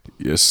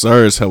Yes,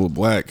 sir. It's hella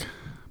black.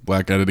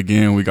 Black at it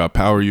again. We got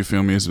power. You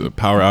feel me? It's a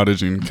power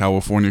outage in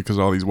California because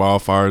all these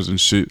wildfires and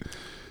shit.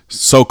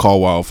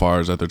 So-called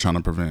wildfires that they're trying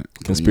to prevent.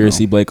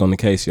 Conspiracy Blake on the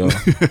case, y'all.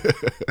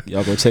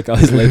 Y'all go check out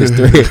his latest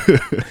thread.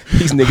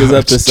 These niggas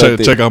up to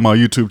something. Check out my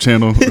YouTube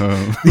channel.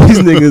 These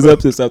niggas up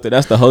to something.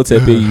 That's the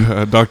Hotep in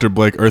you. Dr.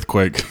 Blake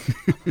Earthquake.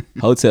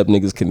 Hotep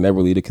niggas can never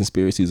leave the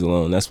conspiracies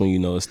alone. That's when you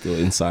know it's still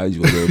inside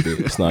you a little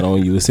bit. It's not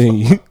on you, it's in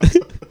you.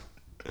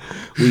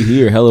 We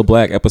here, Hella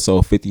Black,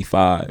 episode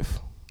 55.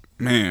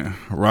 Man,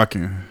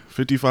 rocking.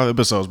 55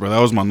 episodes, bro. That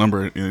was my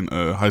number in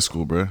high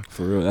school, bro.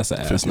 For real, that's an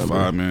ass 55, number.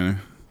 55,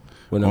 man.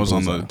 I was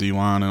on the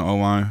D-line and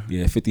O-line.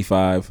 Yeah,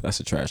 55. That's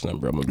a trash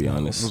number, I'm going to be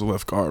honest. I was a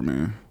left guard,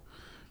 man.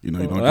 You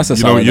know, you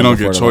don't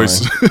get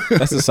choice.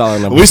 That's a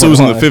solid number. At least it was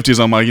in the 50s.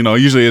 I'm like,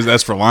 usually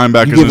that's for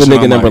linebackers. You give a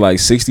nigga number like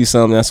 60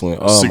 something, that's when,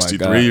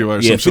 63 my God.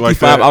 Or yeah, 55, like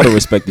that. I would have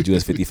respected you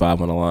as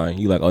 55 on the line.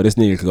 You like, this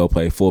nigga could go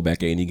play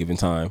fullback at any given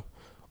time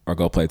or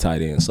go play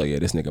tight end. So, yeah,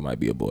 this nigga might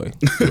be a boy.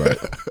 Right.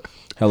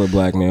 Hella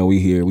Black, man. We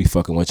here. We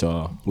fucking with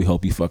y'all. We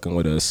hope you fucking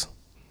with us.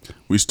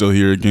 We still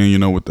here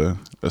again, with the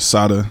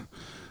Asada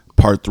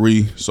part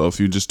 3. So if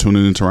you just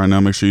tuning into right now,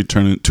 make sure you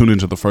tune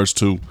into the first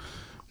 2.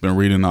 Been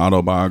reading the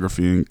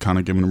autobiography and kind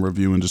of giving a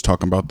review and just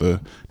talking about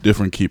the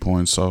different key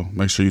points. So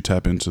make sure you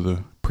tap into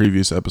the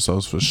previous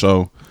episodes for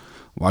sure.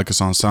 Like us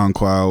on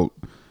SoundCloud.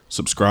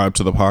 Subscribe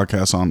to the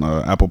podcast on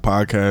Apple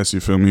Podcasts. You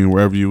feel me?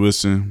 Wherever you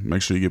listen,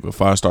 make sure you give a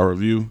 5-star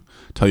review.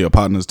 Tell your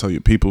partners, tell your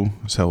people.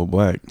 It's Hella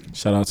Black.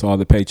 Shout out to all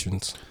the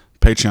patrons.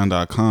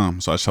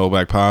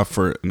 Patreon.com/HellaBlackPod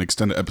for an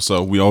extended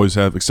episode. We always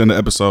have extended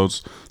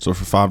episodes. So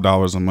for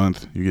 $5 a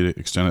month, you get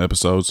extended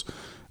episodes,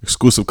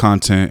 exclusive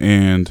content,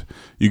 and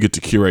you get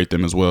to curate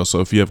them as well.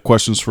 So if you have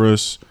questions for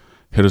us,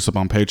 hit us up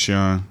on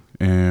Patreon,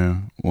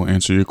 and we'll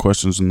answer your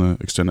questions in the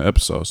extended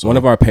episode. So one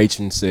of our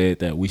patrons said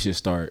that we should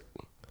start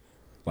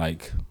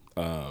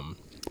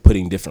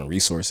putting different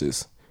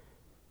resources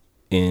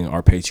in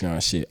our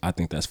Patreon shit. I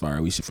think that's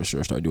fire. We should for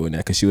sure start doing that,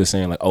 because she was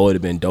saying it'd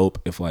have been dope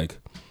if like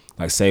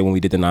say when we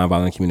did the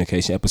nonviolent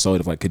communication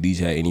episode, if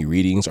Khadijah had any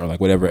readings or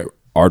whatever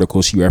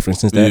article she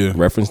referenced in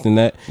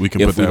that, we can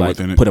put that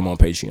within it. Put them on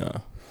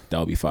Patreon. That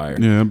would be fire.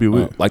 Yeah, that'd be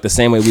lit. The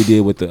same way we did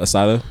with the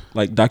Asada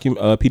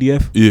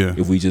PDF. Yeah.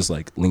 If we just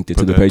linked it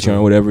to the Patreon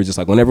or whatever, just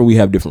whenever we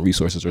have different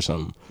resources or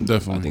something.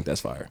 Definitely. I think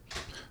that's fire.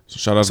 So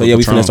shout out. So yeah,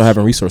 we finna start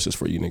having resources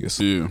for you niggas.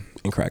 Yeah.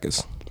 And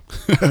crackers.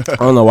 I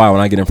don't know why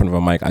when I get in front of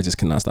a mic, I just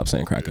cannot stop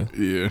saying cracker.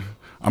 Yeah.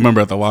 I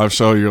remember at the live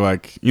show, you're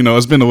like,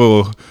 it's been a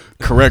little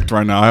correct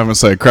right now. I haven't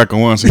said cracker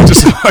once. You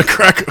just like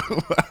cracker.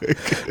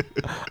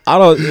 I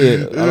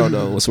don't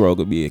know what's wrong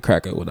with me a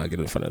cracker when I get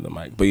in front of the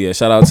mic. But yeah,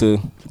 shout out to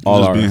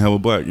all our being hella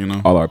black,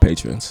 all our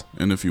patrons.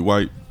 And if you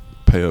white,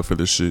 pay up for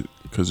this shit,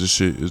 because this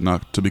shit is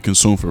not to be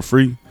consumed for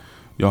free.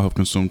 Y'all have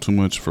consumed too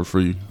much for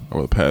free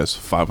over the past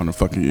 500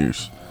 fucking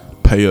years.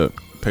 Pay up.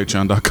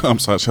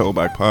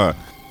 Patreon.com/HellaBlackPod.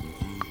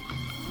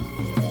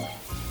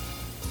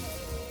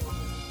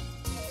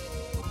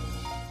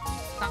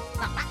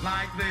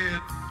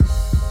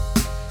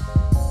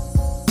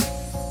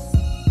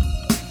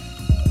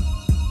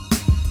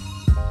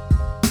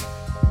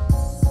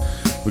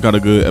 We got a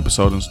good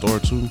episode in store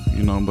too,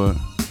 but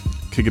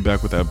kick it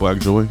back with that Black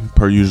Joy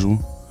per usual.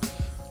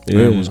 Yeah.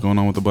 Man, what's going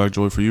on with the Black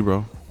Joy for you,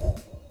 bro?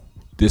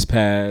 This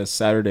past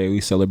Saturday we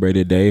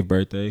celebrated Dave's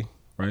birthday,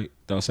 right?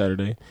 That was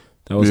Saturday.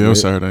 It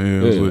was Saturday. Yeah,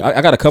 it was lit.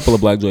 I got a couple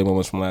of Black Joy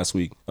moments from last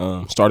week.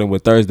 Starting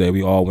with Thursday,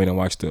 we all went and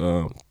watched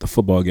the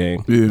football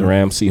game, the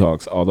Rams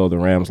Seahawks. Although the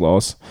Rams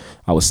lost,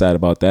 I was sad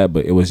about that,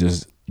 but it was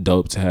just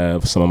dope to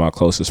have some of my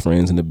closest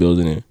friends in the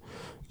building and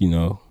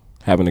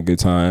having a good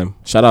time.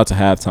 Shout out to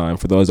Halftime.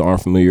 For those that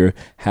aren't familiar,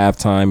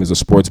 Halftime is a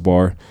sports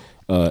bar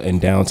in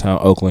downtown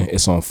Oakland.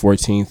 It's on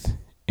 14th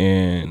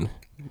and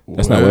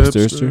that's not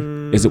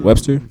Webster. Is it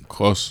Webster?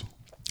 Close.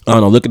 I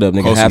don't know. Look it up,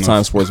 nigga. Close Halftime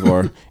enough. Sports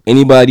Bar.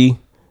 Anybody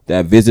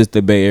that visits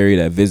the Bay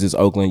Area, that visits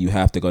Oakland, you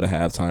have to go to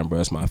Halftime, bro.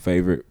 It's my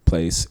favorite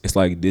place. It's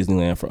like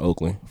Disneyland for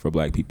Oakland for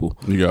black people.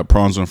 You got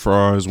prawns and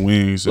fries,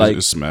 wings.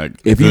 It's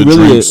smack. If you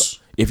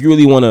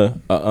really want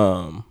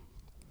to,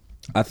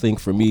 I think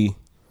for me,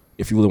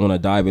 if you really want to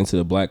dive into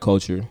the black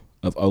culture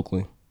of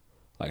Oakland,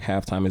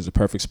 Halftime is the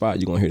perfect spot.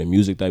 You're gonna hear the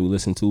music that we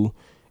listen to.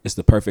 It's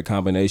the perfect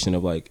combination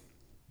of like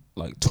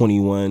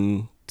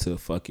 21 to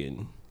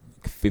fucking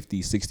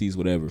 50s, 60s,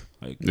 whatever.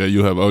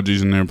 You have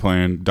OGs in there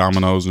playing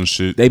dominoes and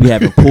shit. They be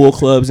having pool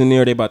clubs in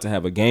there. They about to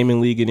have a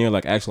gaming league in there,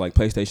 actual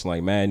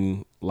PlayStation,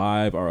 Madden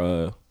Live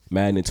or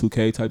Madden and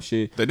 2K type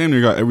shit. They damn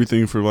near got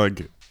everything for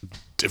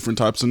different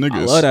types of niggas.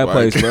 I love that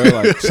place,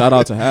 bro. Shout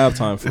out to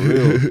Halftime for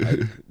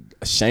real.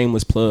 A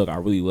shameless plug. I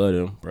really love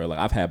them, bro.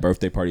 I've had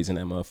birthday parties in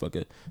that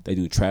motherfucker. They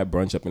do trap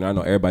brunch up in there. I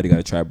know everybody got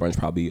a trap brunch.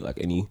 Probably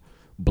any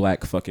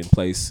black fucking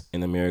place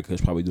in America is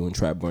probably doing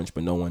trap brunch,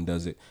 but no one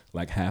does it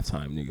like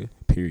Halftime, nigga.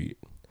 Period.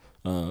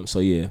 So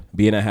yeah,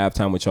 being at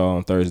Halftime with y'all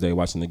on Thursday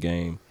watching the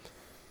game,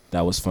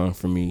 that was fun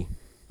for me.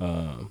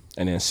 And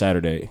then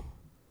Saturday,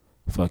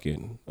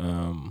 fucking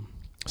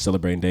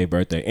celebrating Dave's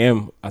birthday.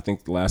 And I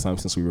think the last time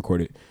since we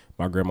recorded,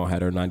 my grandma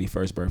had her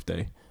 91st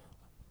birthday.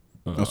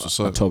 That's what's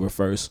up. October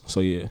 1st.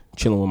 So yeah,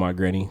 chilling with my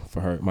granny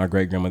my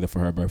great grandmother for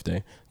her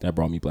birthday. That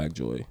brought me black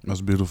joy.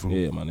 That's beautiful.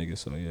 Yeah, my nigga.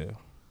 So yeah,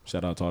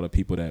 shout out to all the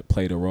people that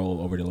played a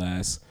role over the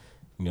last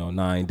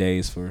 9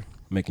 days for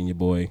making your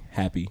boy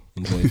happy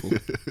and joyful.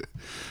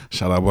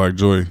 Shout out Black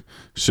Joy.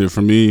 Shit,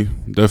 for me,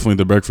 definitely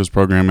the breakfast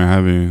program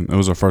and it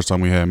was the first time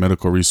we had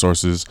medical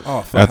resources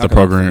at the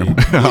program.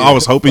 I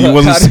was hoping you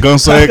wasn't going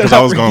to say it because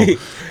I was going to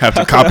have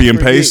to copy and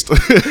paste.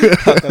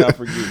 How could I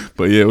forget?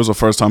 But yeah, it was the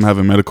first time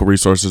having medical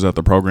resources at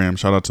the program.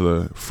 Shout out to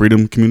the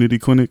Freedom Community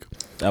Clinic.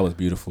 That was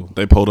beautiful.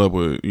 They pulled up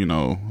with,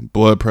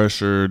 blood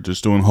pressure,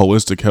 just doing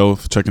holistic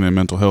health, checking in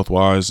mental health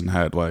wise, and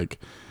had like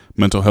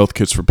mental health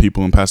kits for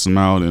people and passing them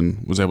out,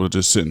 and was able to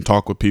just sit and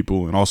talk with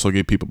people and also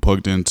get people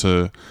plugged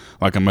into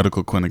like a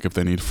medical clinic if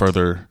they need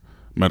further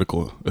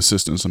medical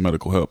assistance and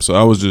medical help. So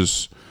it was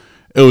just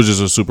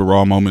a super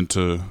raw moment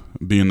to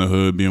be in the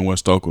hood, be in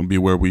West Oakland, be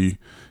where we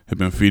have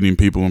been feeding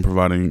people and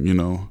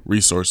providing,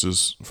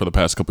 resources for the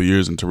past couple of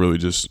years, and to really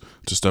just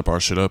to step our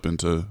shit up and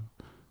to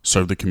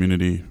serve the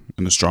community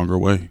in a stronger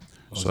way.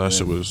 So that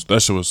shit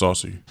was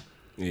saucy.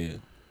 Yeah.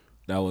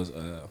 That was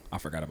I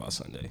forgot about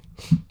Sunday.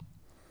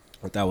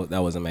 But that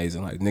was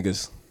amazing. Like,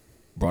 niggas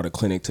brought a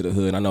clinic to the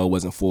hood. I know it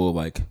wasn't full of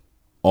like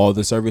all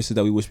the services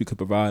that we wish we could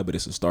provide, but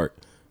it's a start.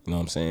 You know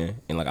what I'm saying?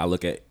 And like, I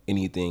look at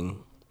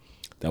anything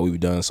that we've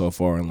done so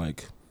far, and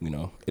like,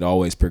 it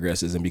always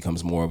progresses and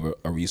becomes more of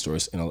a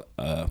resource in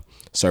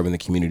serving the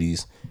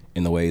communities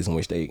in the ways in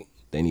which they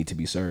need to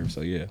be served.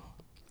 So yeah,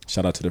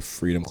 shout out to the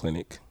Freedom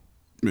Clinic.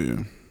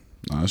 Yeah,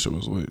 that shit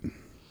was lit.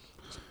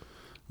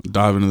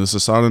 Dive into the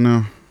Asada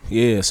now.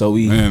 Yeah, so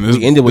we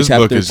ended with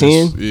chapter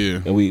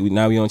 10, and we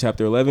now on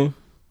chapter 11.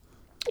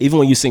 Even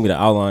when you send me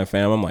the outline,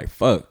 fam, I'm like,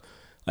 fuck.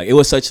 Like, it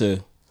was such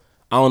a,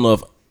 I don't know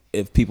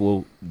if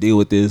people deal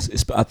with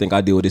this. I think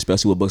I deal with it,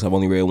 especially with books I've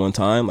only read one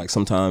time. Like,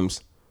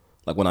 sometimes,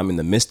 like when I'm in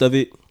the midst of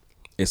it,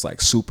 it's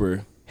like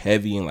super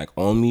heavy and like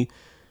on me.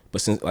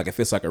 But since like if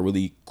it's like a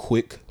really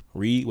quick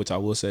read, which I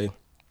will say,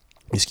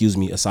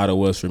 Asada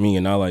was for me,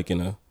 and not like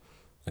in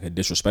a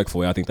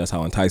disrespectful way. I think that's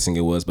how enticing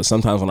it was. But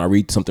sometimes when I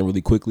read something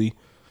really quickly,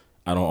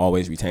 I don't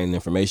always retain the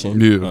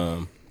information.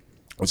 Yeah.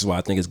 Which is why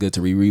I think it's good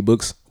to reread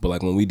books. But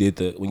like when you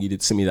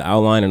did send me the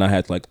outline and I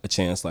had like a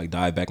chance to like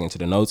dive back into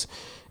the notes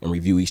and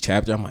review each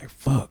chapter, I'm like,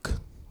 fuck,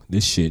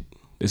 this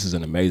is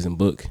an amazing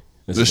book.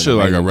 This shit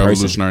like a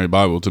revolutionary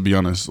Bible, to be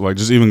honest. Like,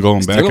 just even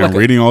going back and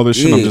reading all this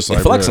shit, I'm just like,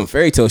 I feel like some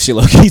fairy tale shit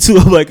low key too.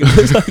 I'm like,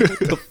 it's like, what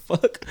the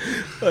fuck?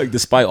 Like,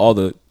 despite all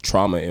the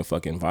trauma and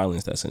fucking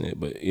violence that's in it,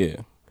 but yeah,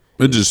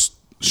 it just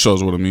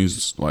shows what it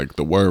means. Like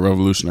the word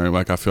revolutionary.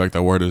 Like, I feel like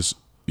that word is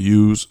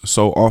used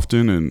so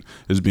often and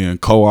is being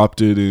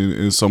co-opted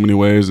in so many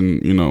ways,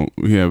 and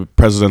we have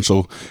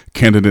presidential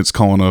candidates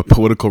calling a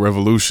political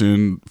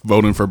revolution,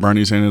 voting for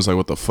Bernie Sanders. Like,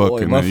 what the fuck? Boy,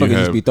 and then you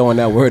just be throwing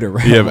that word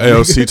around. You have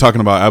AOC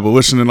talking about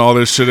abolition and all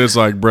this shit. It's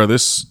like, bro,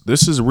 this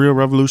is real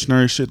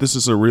revolutionary shit. This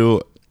is a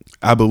real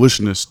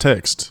abolitionist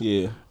text.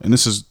 Yeah, and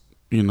this is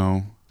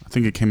I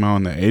think it came out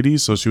in the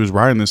 80s, so she was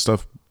writing this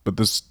stuff, but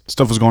this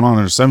stuff was going on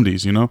in the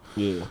 70s.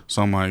 Yeah.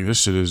 So I'm like,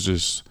 this shit is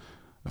just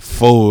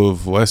full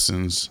of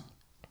lessons.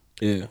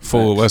 Yeah,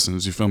 full of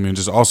lessons, you feel me? And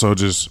just also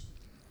just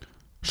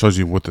shows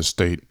you what the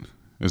state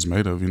is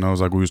made of.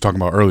 It's like we was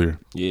talking about earlier.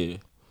 Yeah,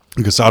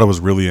 Quesada was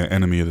really an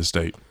enemy of the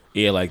state.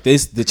 Yeah, like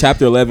the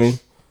chapter 11,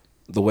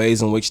 the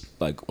ways in which,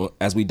 like,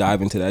 as we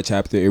dive into that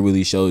chapter, it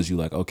really shows you,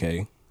 like,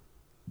 okay,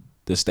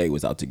 the state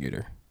was out to get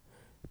her.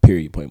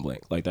 Period, point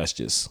blank. Like, that's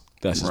just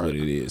right. What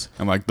it is.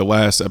 And like the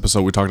last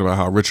episode, we talked about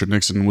how Richard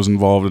Nixon was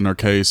involved in our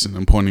case and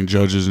appointing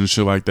judges and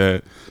shit like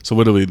that. So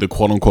literally, the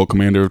quote unquote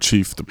commander of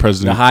chief, the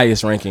president, the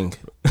highest ranking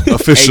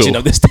official agent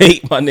of the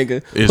state, my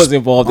nigga, was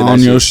involved in on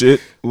that your shit.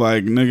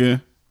 Like,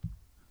 nigga,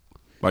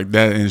 like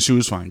that. And she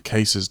was finding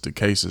cases to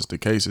cases to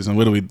cases, and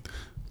literally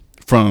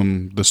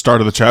from the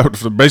start of the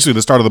chapter, basically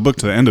the start of the book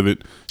to the end of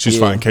it, she's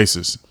finding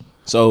cases.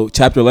 So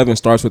chapter 11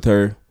 starts with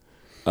her.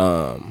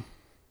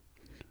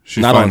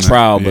 Not on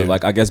trial, but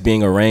like, I guess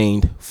being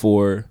arraigned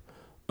for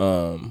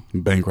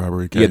bank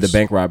robbery case. Yeah, the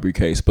bank robbery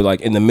case. But like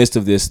in the midst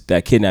of this,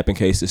 that kidnapping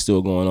case is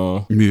still going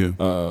on. Yeah.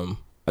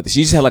 I think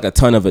she just had like a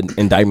ton of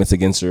indictments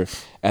against her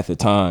at the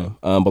time.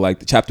 But like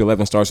the chapter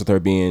 11 starts with her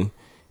being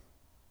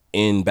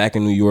back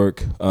in New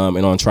York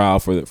and on trial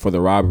for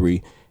the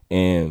robbery,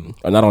 and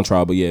or not on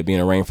trial, but yeah,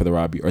 being arraigned for the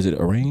robbery. Or is it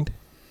arraigned?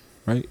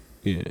 Right?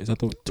 Yeah. Is that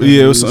the term?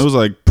 Yeah, it was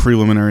like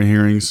preliminary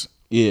hearings.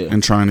 Yeah.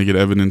 And trying to get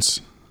evidence.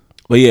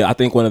 But yeah, I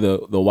think one of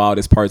the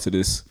wildest parts of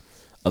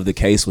the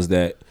case was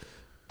that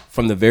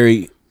from the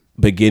very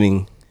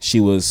beginning, she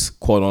was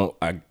quote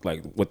on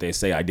like what they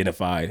say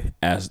identified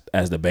as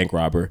the bank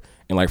robber,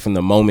 and like from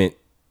the moment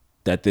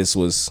that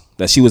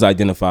she was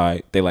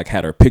identified, they like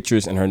had her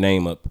pictures and her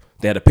name up.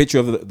 They had a picture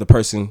of the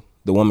person,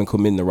 the woman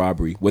committing the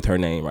robbery, with her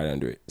name right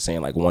under it,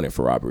 saying like wanted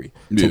for robbery,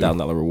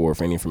 $10,000 reward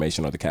for any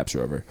information or the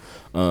capture of her.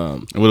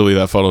 And literally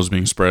that photo's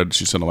being spread.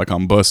 She said like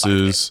on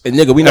buses. And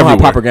nigga, we know everywhere.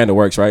 How propaganda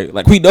works, right?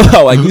 Like we know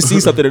how like you see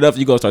something enough,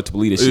 you go start to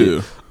believe this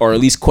shit, or at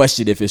least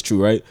question if it's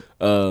true, right?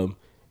 And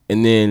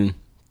then,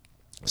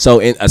 so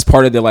as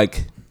part of the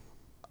like,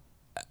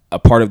 a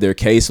part of their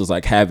case was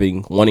like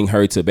wanting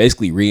her to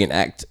basically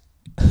reenact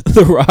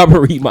the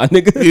robbery, my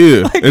nigga.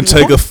 Yeah, Like, and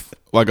take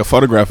what? a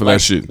photograph of Like,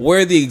 that shit.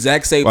 wear the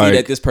exact same thing Like-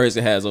 that this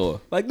person has on.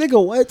 Like,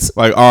 nigga, what?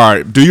 Like, all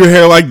right, do your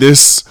hair like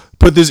this.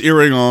 Put this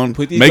earring on.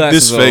 Put these Make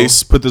glasses this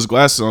face. Put this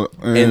glasses on.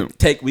 And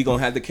We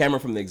gonna have the camera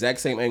from the exact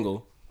same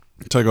angle.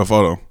 take a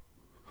photo.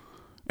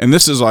 And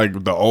this is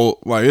like the old,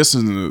 like this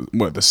is in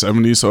the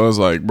 70s. So I was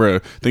like,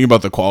 bruh, think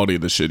about the quality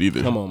of the shit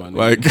either. Come on, my nigga.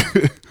 Like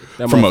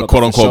That from a motherfucker quote for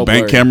show unquote bank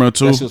blurry. camera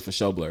too. That shit was for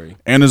show blurry.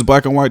 And it's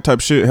black and white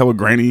type shit, hella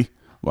grainy.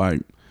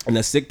 Like, And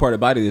the sick part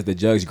about it is the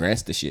judge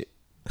grants the shit.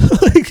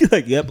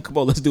 like, yep, come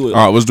on, let's do it.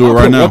 all right, let's do it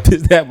right now. What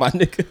is that, my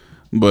nigga?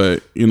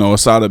 But you know,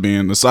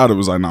 Asada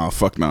was like, nah,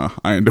 fuck nah,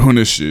 I ain't doing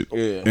this shit.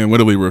 Yeah. And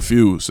literally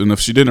refused. And if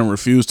she didn't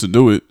refuse to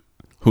do it,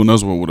 who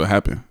knows what would have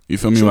happened? You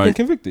feel me? She would've Like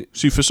been convicted.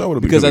 She for sure would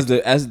have been Because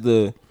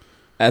convicted.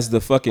 as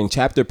the fucking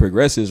chapter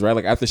progresses, right?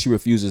 Like after she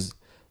refuses,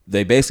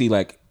 they basically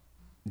like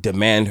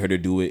demand her to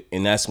do it,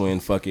 and that's when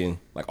fucking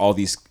like all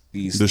these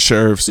the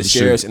sheriffs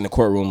in the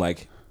courtroom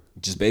like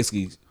just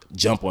basically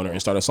jump on her and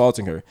start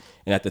assaulting her.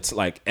 And at the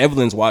like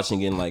Evelyn's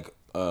watching and like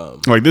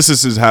like this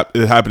is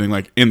happening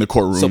like in the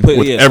courtroom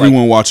with it's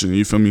everyone watching.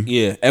 You feel me?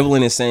 yeah,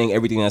 Evelyn is saying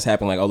everything that's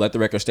happening. Like, oh, let the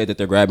record state that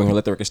they're grabbing her.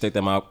 Let the record state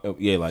them out.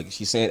 Yeah, like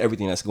she's saying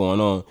everything that's going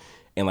on.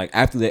 And like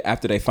after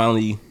they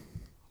finally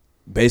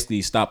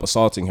basically stop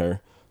assaulting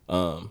her,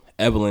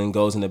 Evelyn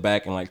goes in the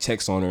back and like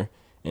checks on her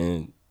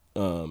and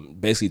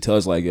basically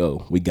tells like,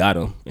 yo, we got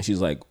him. And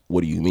she's like,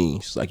 what do you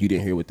mean? She's like, you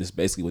didn't hear what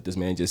this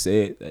man just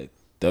said?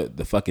 That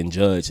the fucking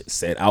judge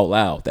said out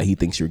loud that he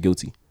thinks you're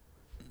guilty.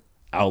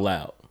 Out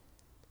loud.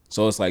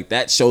 So it's like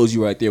that shows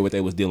you right there what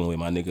they was dealing with,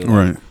 my nigga. Like,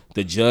 Right.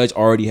 The judge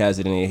already has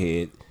it in their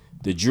head.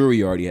 The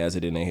jury already has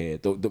it in their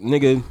head. The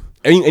nigga,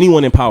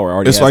 anyone in power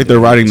already. It's has like it they're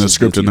in their head. writing the She's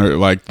script and guilty. they're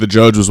like the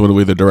judge was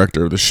literally the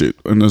director of the shit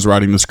and is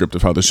writing the script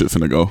of how the shit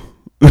finna go.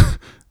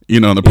 You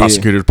know, the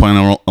prosecutor's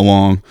playing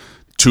along,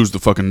 choose the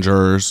fucking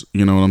jurors.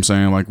 You know what I'm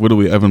saying? Like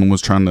literally, Evan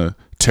was trying to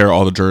tear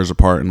all the jurors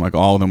apart, and like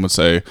all of them would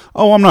say,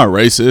 "Oh, I'm not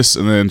racist,"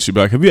 and then she'd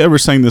be like, "Have you ever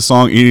sang this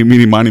song, Eeny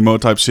Meeny Miny Mo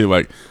type shit?"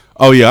 Like,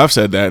 "Oh yeah, I've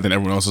said that." And then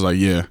everyone else is like,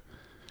 "Yeah."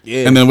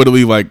 Yeah. And then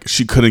literally, like,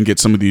 she couldn't get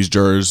some of these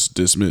jurors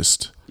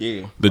dismissed.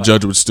 Yeah. The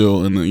judge would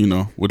still, and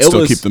would It still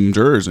was- keep them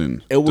jurors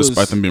in, it was-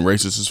 despite them being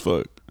racist as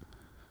fuck.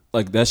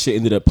 Like that shit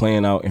ended up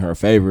playing out in her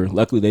favor.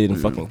 Luckily, they didn't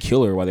fucking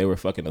kill her while they were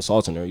fucking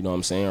assaulting her. You know what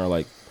I'm saying? Or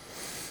like,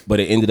 but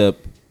it ended up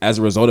as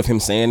a result of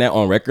him saying that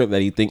on record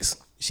that he thinks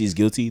she's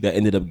guilty. That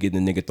ended up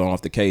getting the nigga thrown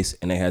off the case,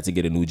 and they had to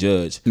get a new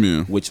judge.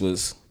 Yeah. Which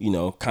was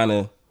kind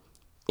of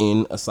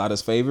in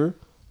Asada's favor.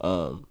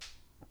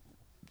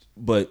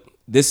 But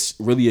this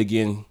really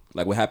again,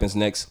 like what happens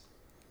next,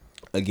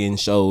 again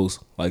shows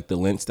like the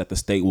lengths that the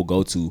state will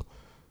go to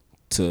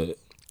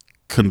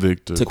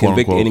Convict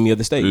convict the enemy of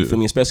the state. You Yeah. feel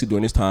me? Especially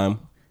during this time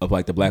of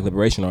like the Black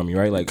Liberation Army,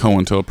 right? Like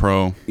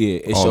COINTELPRO. yeah,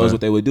 it all shows that.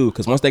 what they would do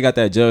because once they got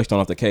that judge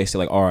thrown off the case, they're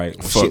like, all right,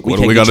 well, Fuck, shit, what do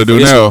can't we get gotta you do for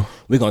this now? one.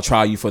 We're gonna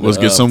try you for the Let's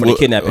get some for the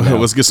kidnapping. Now.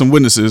 let's get some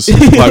witnesses.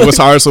 Like let's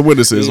hire some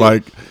witnesses. Yeah.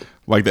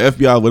 Like the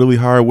FBI literally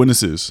hired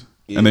witnesses,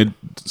 and they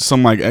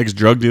some like ex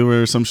drug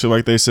dealer or some shit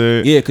like they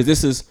said. Yeah, because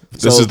this is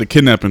the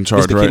kidnapping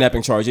charge, It's the right?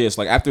 kidnapping charge. Yeah, it's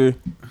like after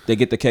they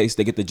get the case,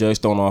 they get the judge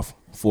thrown off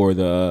for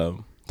the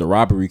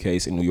robbery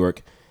case in New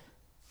York.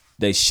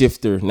 They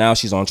shift her. Now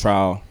she's on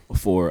trial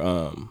for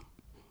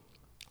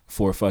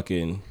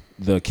fucking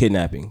the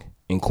kidnapping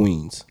in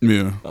Queens.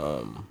 Yeah,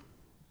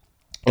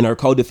 And her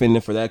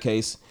co-defendant for that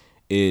case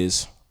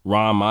is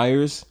Ron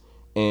Myers,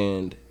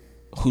 and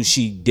who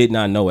she did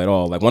not know at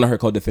all. Like one of her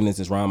co-defendants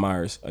is Ron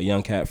Myers, a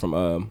young cat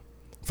from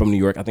New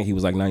York. I think he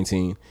was like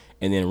 19.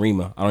 And then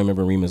Rima, I don't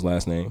remember Rima's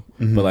last name,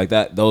 but like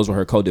that, those were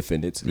her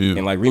co-defendants. Yeah.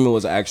 And like Rima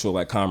was an actual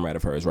like comrade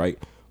of hers, right?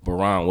 But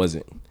Ron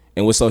wasn't.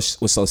 And what's so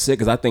sick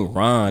because I think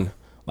Ron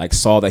like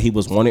saw that he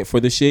was wanted for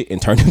the shit and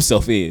turned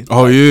himself in.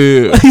 Oh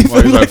yeah, like, he's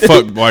like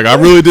fuck, like I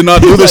really did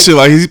not do this shit.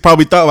 Like he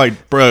probably thought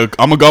like, bruh,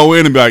 I'm gonna go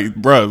in and be like,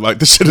 bruh, like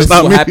this shit This is is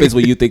not what me. happens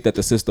when you think that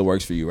the system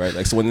works for you, right?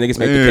 Like so when niggas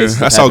make the Yeah, cases, of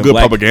that's how having good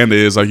black- propaganda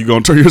is. Like you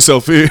gonna turn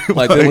yourself in.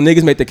 Like when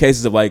niggas make the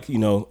cases of like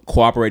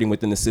cooperating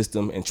within the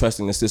system and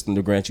trusting the system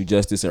to grant you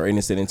justice or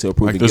innocent until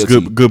proven like there's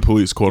guilty. good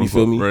police, quote You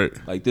feel unquote, me?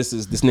 right? Like this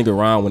nigga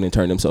Ron went and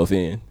turned himself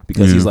in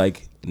because Yeah. he's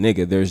like,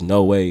 nigga, there's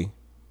no way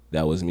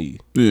that was me.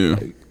 Yeah,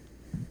 Like,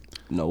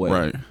 no way.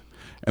 right.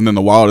 And then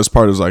the wildest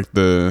part is like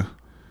the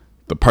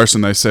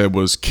person they said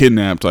was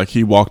kidnapped. Like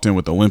he walked in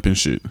with a limp and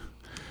shit.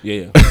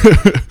 Yeah.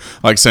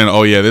 Like saying,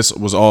 "Oh yeah, this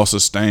was all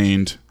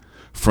sustained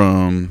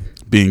from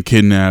being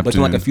kidnapped." But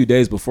then, like and a few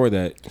days before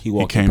that, he he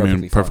walked came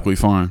in perfectly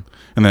fine.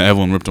 And then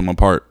Evelyn ripped him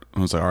apart. I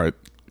was like, "All right."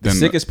 The Then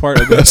sickest part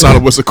of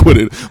Asada was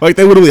acquitted. Like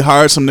they literally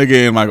hired some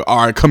nigga and like,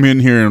 all right, come in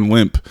here and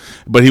limp.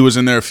 But he was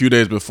in there a few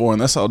days before,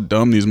 and that's how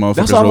dumb these motherfuckers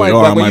That's all really like,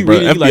 are. like I'm when like, you bro,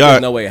 read it, you like, FBI.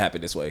 there's no way it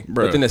happened this way. Bruh.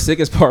 But then the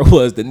sickest part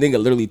was the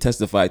nigga literally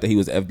testified that he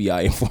was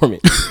FBI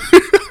informant.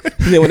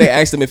 And then when they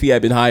asked him if he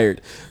had been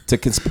hired to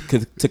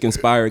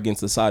conspire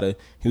against Asada,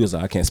 he was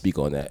like, I can't speak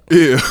on that.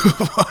 Yeah,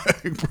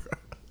 like, bro.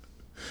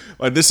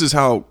 Like this is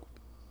how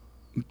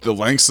the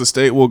lengths the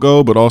state will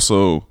go, but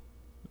also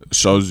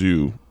shows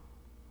you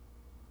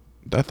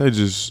that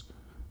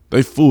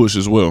they foolish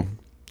as well.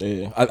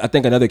 Yeah, I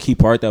think another key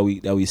part that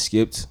we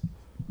skipped.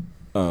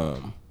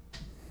 So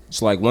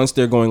like once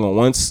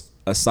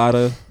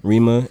Assata,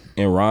 Rima,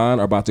 and Ron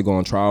are about to go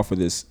on trial for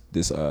this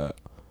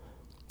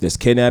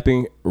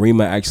kidnapping,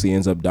 Rima actually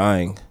ends up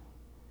dying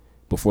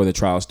before the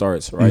trial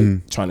starts, right?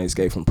 Mm-hmm. Trying to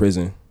escape from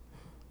prison.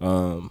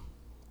 So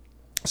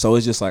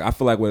it's just like, I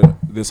feel like with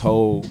this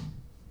whole,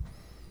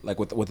 like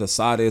with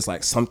Assata, is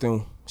like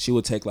something she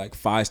would take like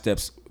 5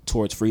 steps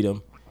towards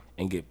freedom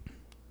and get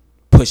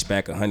pushed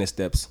back 100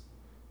 steps.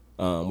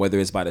 Whether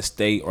it's by the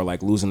state or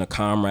like losing a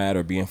comrade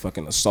or being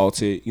fucking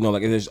assaulted, you know,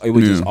 like it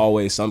was just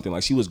always something.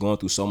 Like she was going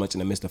through so much in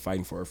the midst of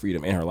fighting for her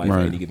freedom and her life at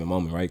any given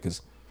moment, right?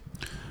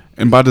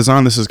 And by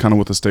design, this is kind of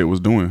what the state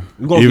was doing.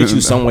 We're gonna get you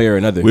some way or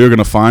another. We're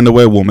gonna find a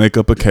way. We'll make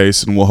up a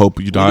case, and we'll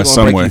hope you die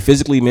some way.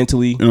 Physically,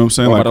 mentally, you know what I'm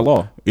saying? Or like by the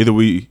law. Either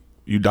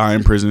you die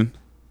in prison.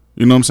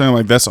 You know what I'm saying?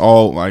 Like that's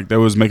all. Like they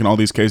was making all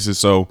these cases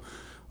so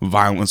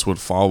violence would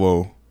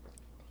follow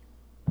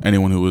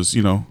anyone who was,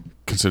 you know,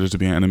 considered to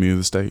be an enemy of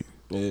the state.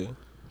 Yeah.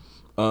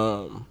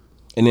 And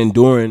then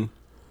during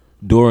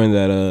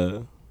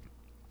that,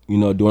 you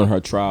know, during her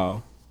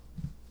trial,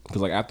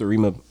 because like after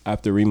Rima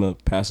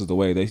passes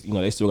away, they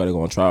still got to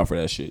go on trial for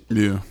that shit.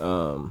 Yeah.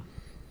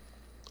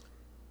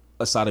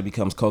 Assata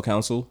becomes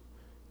co-counsel,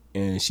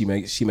 and she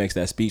makes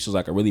that speech. It was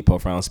like a really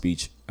profound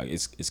speech. Like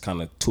it's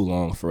kind of too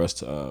long for us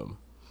to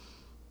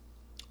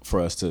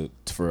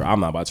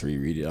I'm not about to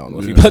reread it. I don't know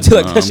if you're about to,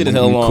 like, that shit is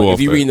hell long. Cool,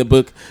 if you're reading the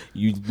book,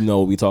 you know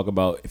what we talk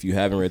about. If you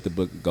haven't read the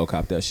book, go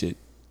cop that shit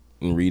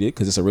and read it,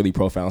 because it's a really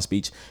profound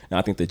speech. And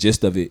I think the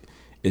gist of it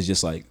is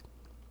just like,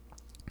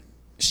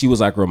 she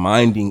was like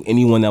reminding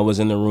anyone that was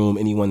in the room,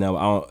 anyone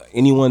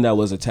that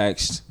was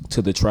attached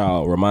to the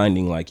trial,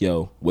 reminding like,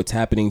 yo, what's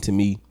happening to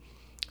me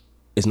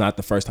is not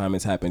the first time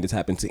it's happened. It's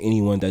happened to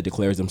anyone that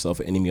declares themselves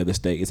an enemy of the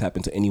state. It's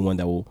happened to anyone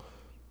that will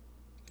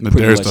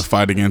dares to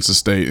fight against the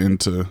state and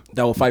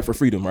that will fight for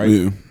freedom, right?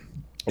 Yeah.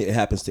 It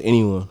happens to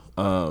anyone,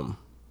 and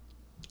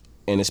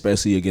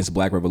especially against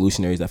black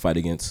revolutionaries that fight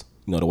against,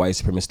 you know, the white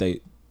supremacist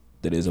state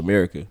that is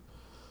America.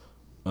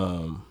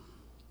 That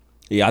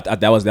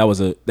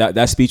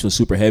speech was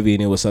super heavy,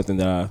 and it was something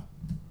that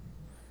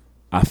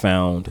I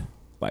found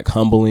like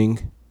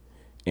humbling,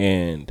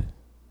 and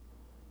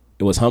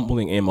it was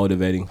humbling and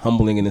motivating.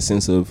 Humbling in the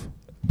sense of,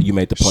 you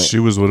made the point. She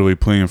was literally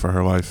pleading for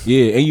her life.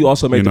 Yeah, and you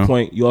also made the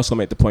point. You also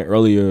made the point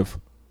earlier of,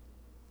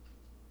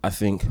 I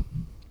think,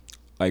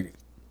 like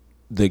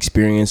the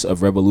experience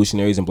of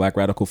revolutionaries and black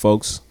radical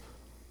folks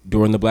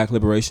during the Black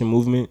Liberation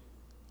Movement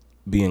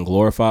being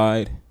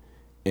glorified,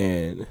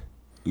 and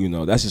you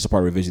know that's just a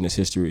part of revisionist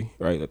history,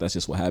 right? Like that's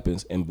just what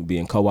happens, and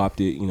being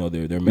co-opted. You know,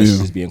 their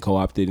messages being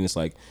co-opted, and it's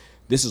like,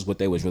 this is what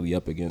they was really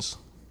up against.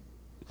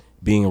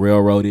 Being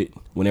railroaded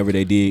whenever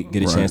they did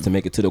get a chance to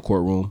make it to the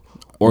courtroom,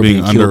 or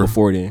being killed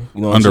before then.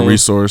 You know,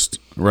 under-resourced,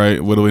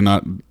 right? Literally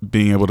not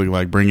being able to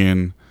like bring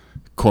in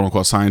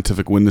quote-unquote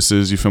scientific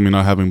witnesses. You feel me?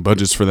 Not having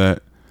budgets for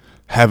that,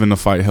 having to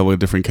fight hella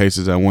different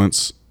cases at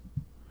once.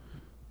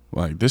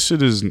 Like this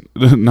shit is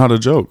not a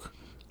joke.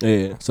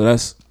 Yeah. So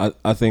that's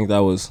I think that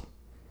was,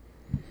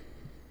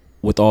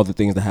 with all the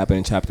things that happened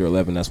in chapter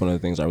 11. That's one of the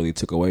things I really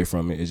took away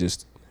from it. Is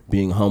just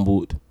being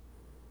humbled,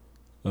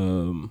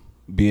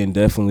 being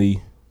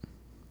definitely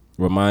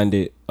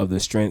reminded of the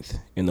strength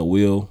and the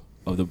will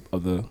of the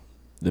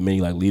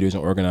many like leaders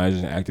and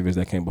organizers and activists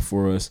that came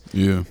before us.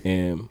 Yeah.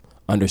 And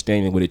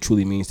understanding what it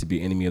truly means to be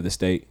an enemy of the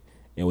state,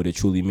 and what it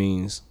truly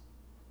means,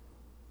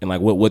 and like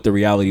what the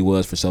reality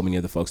was for so many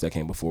of the folks that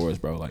came before us,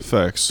 bro. Like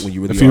facts. When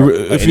you really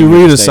if you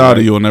read Assata,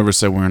 right? You'll never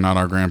say we're not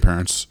our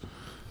grandparents.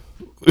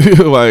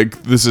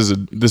 Like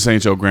this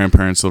ain't your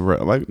grandparents.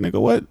 Like,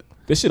 nigga, what?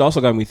 This shit also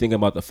got me thinking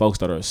about the folks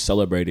that are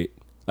celebrated,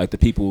 like the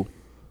people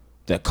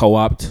that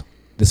co-opt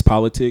this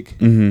politic,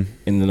 and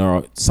then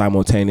are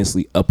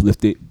simultaneously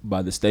uplifted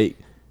by the state.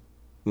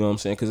 You know what I'm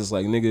saying? Because it's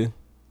like, nigga,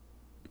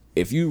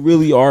 if you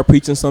really are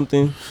preaching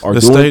something or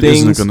the doing state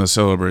things, isn't gonna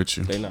celebrate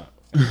you. They not.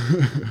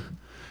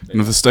 And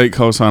if the state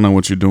co-signing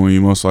what you're doing,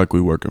 you're most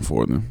likely working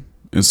for them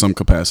in some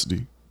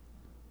capacity.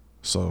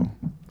 So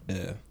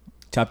yeah,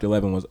 chapter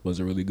 11 was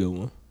a really good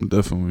one.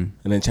 Definitely.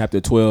 And then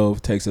chapter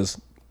 12 takes us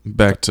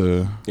back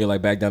to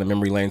back down to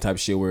memory lane type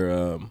shit,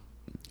 where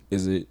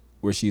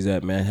where she's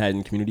at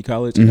Manhattan Community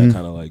College, and that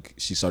kind of like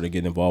she started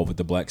getting involved with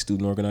the black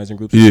student organizing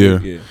groups.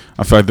 Yeah.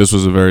 I feel like this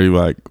was a very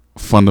like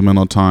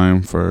fundamental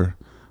time for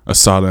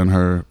Assata and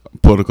her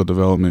political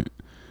development.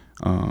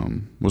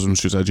 Was when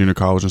she was at junior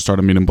college and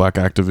started meeting black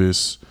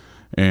activists,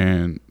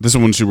 and this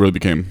is when she really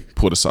became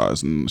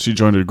politicized. And she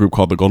joined a group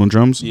called the Golden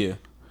Drums. Yeah,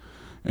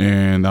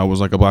 and that was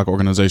like a black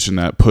organization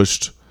that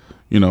pushed,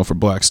 you know, for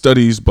black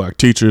studies, black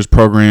teachers,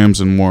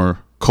 programs, and more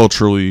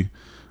cultural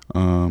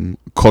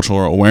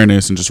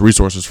awareness and just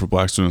resources for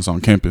black students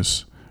on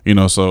campus. You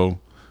know, so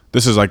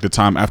this is like the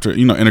time after,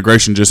 you know,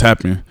 integration just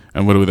happened,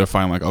 and literally they're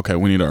finding like, okay,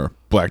 we need our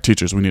black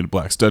teachers, we need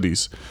black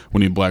studies,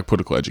 we need black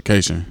political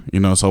education. You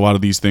know, so a lot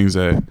of these things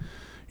that,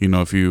 you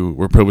know, if you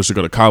were privileged to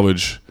go to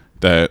college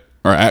that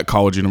are at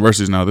college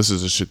universities now, this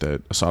is the shit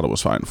that Assata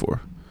was fighting for.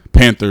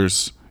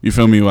 Panthers, you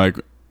feel me? Like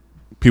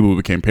people who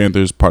became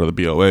Panthers, part of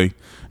the BLA,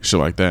 shit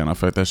like that. And I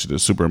feel like that shit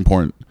is super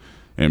important.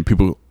 And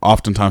people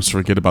oftentimes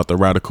forget about the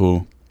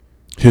radical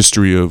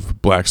history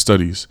of black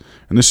studies.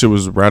 And this shit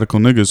was radical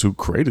niggas who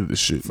created this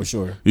shit. For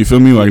sure. You feel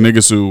me? Like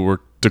niggas who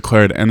were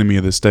declared enemy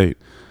of the state.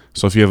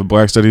 So if you have a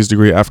black studies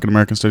degree, African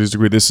American studies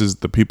degree, this is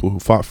the people who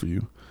fought for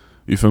you.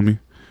 You feel me?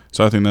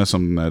 So I think that's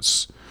something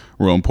that's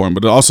real important.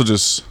 But also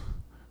just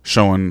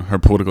showing her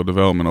political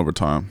development over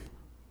time.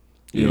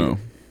 You know?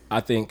 I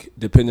think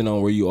depending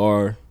on where you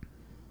are,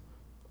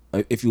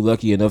 if you're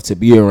lucky enough to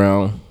be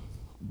around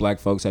black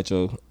folks at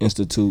your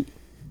institute,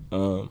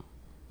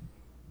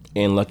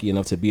 and lucky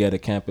enough to be at a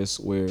campus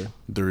where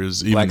there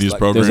is even these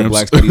programs. There's a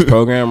black studies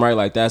program, right?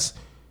 Like that's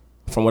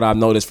from what I've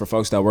noticed for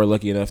folks that were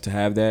lucky enough to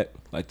have that.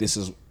 Like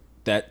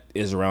that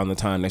is around the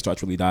time they start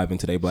to really dive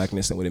into their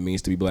blackness and what it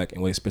means to be black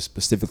and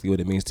specifically what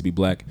it means to be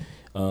black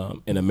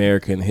in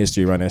America and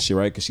history around that shit,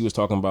 right? Because she was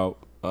talking about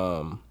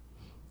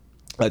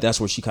like that's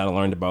where she kind of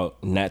learned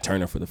about Nat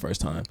Turner for the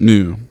first time.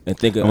 Yeah,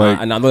 and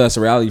and I know that's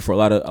a reality for a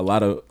lot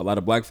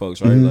of black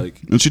folks, right? Mm-hmm.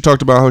 Like, and she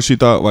talked about how she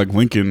thought like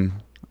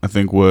Lincoln, I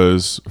think,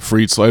 was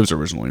freed slaves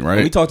originally,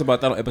 right? We talked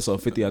about that on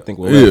episode 50, I think.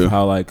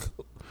 How like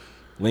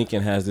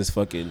Lincoln has this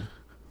fucking,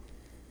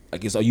 I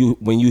guess,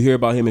 when you hear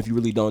about him, if you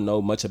really don't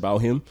know much about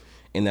him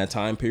in that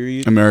time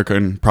period,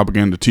 American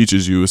propaganda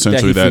teaches you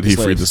essentially that he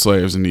freed the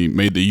slaves and he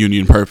made the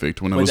Union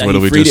perfect when it was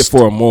literally he freed it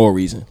for a moral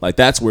reason. Like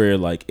that's where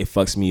like it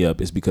fucks me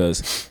up, is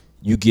because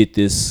you get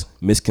this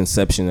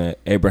misconception that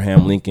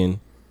Abraham Lincoln,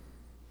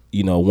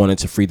 wanted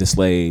to free the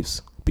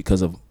slaves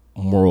because of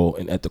moral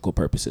and ethical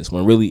purposes,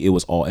 when really it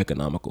was all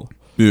economical.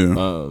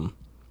 Yeah.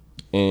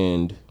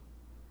 And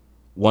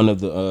one of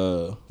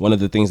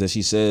the things that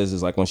she says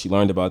is like when she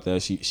learned about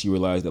that, she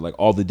realized that like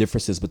all the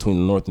differences between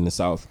the North and the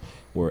South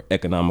were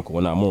economical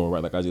and not moral,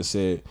 right? Like I just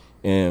said.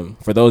 And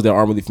for those that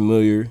aren't really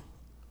familiar,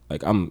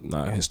 like I'm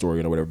not a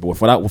historian or whatever, but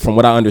from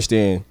what I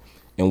understand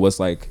and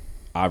what's like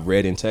I've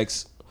read in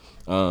text,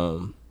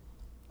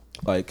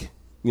 like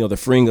the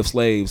freeing of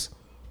slaves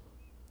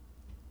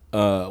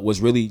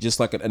was really just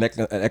like an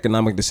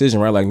economic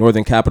decision, right? Like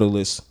Northern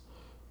capitalists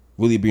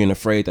really being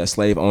afraid that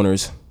slave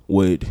owners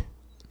would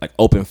like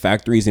open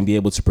factories and be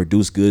able to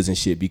produce goods and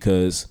shit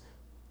because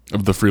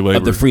of the free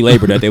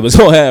labor that they was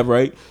gonna have,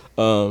 right?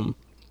 And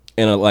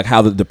like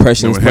how the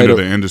depressions played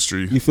the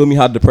industry. You feel me?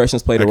 How the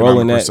depressions played a role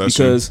in that recession.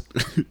 Because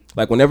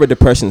like whenever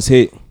depressions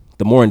hit,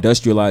 the more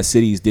industrialized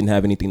cities didn't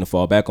have anything to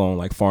fall back on,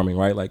 like farming,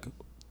 right? Like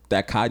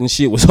that cotton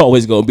shit was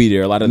always gonna be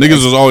there. A lot of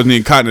niggas was always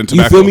needing cotton and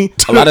tobacco. You feel me?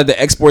 A lot of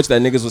the exports that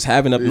niggas was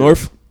having up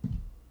north,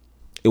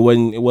 it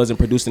wasn't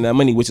producing that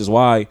money, which is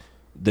why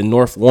the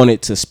North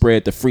wanted to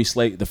spread the free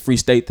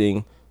state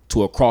thing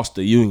to across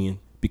the Union,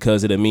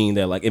 because it'd mean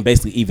that like, and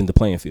basically even the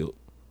playing field.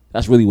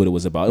 That's really what it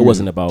was about. It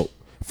wasn't about,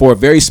 for a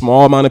very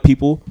small amount of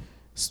people,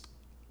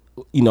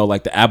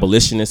 like the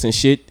abolitionists and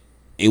shit,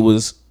 it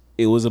was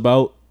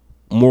about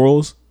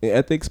morals and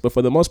ethics, but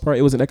for the most part,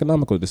 it was an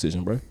economical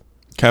decision, bro.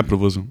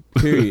 Capitalism.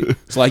 Period.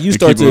 So like you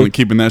start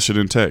keeping that shit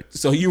intact.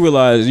 So you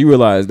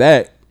realize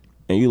that,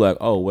 and you like,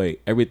 oh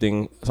wait,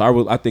 everything.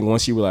 So I think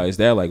once you realize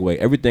that, like, wait,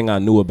 everything I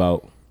knew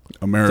about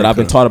America, that I've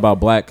been taught about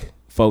black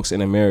folks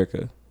in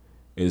America,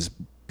 is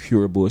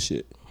pure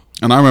bullshit.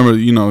 And I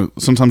remember,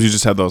 sometimes you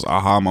just have those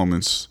aha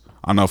moments.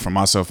 I know for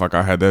myself, like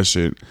I had that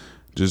shit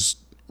just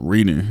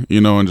reading,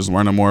 and just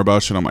learning more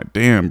about shit. I'm like,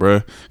 damn,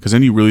 bro. Because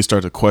then you really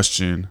start to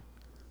question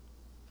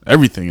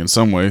everything in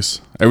some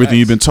ways. Everything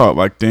you've been taught.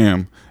 Like,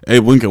 damn,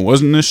 Abe Lincoln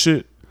wasn't this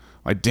shit.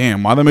 Like,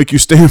 damn, why they make you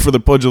stand for the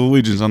Pledge of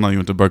Allegiance? I know you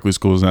went to Berkeley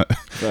schools. You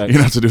don't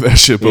have to do that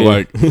shit. But,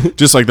 like,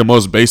 just like the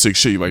most basic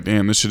shit. You're like,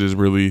 damn, this shit is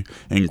really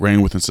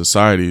ingrained within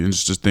society. And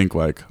just think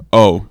like,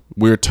 oh,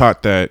 we're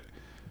taught that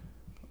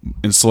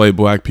enslaved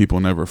black people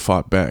never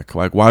fought back.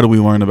 Like, why do we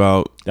learn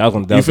about that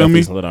was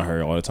definitely something I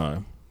heard all the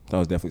time. That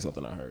was definitely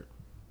something I heard.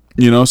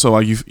 So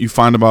like you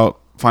find out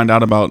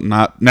about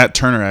Nat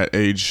Turner at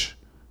age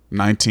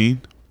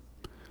 19.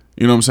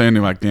 You know what I'm saying?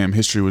 They're like, damn,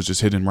 history was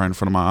just hidden right in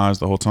front of my eyes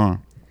the whole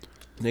time.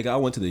 Nigga, I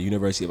went to the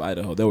University of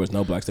Idaho. There was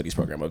no black studies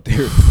program up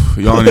there.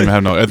 Y'all didn't even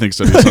have no ethnic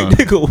studies, huh?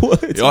 Nigga,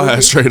 what? Y'all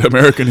had straight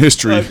American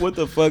history. Like, what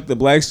the fuck? The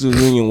Black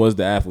Student Union was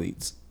the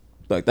athletes.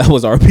 Like, that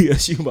was our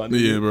PSU, my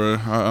nigga. Yeah,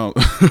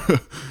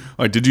 bro.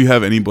 Like, did you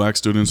have any black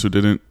students who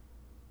didn't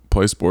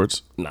play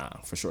sports? Nah,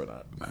 for sure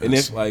not. Nice. And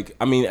if, like,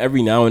 I mean,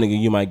 every now and again,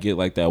 you might get,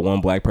 like, that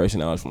one black person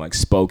that was from, like,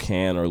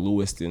 Spokane or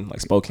Lewiston, like,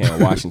 Spokane,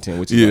 Washington,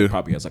 which is, like,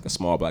 probably has, like, a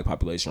small black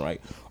population, right?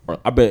 Or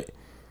I bet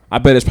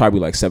it's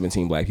probably, like,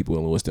 17 black people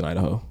in Lewiston,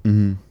 Idaho.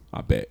 Mm-hmm.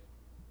 I bet.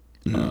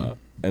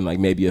 And, like,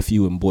 maybe a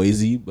few in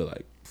Boise, but,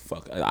 like,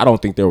 fuck. I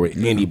don't think there were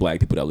any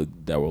black people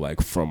that were,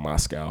 like, from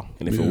Moscow.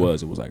 And if it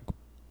was, like,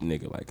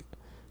 nigga, like,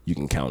 you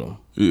can count them.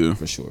 Yeah.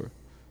 For sure.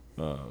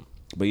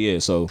 But, yeah,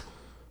 so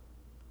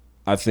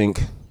I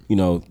think,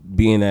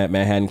 being at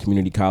Manhattan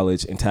Community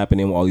College and tapping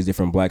in with all these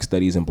different black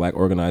studies and black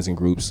organizing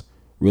groups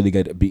really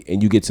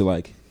and you get to,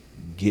 like,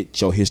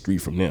 get your history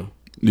from them.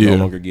 No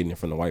longer getting it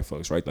from the white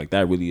folks, right? Like,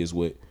 that really is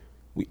what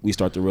we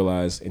start to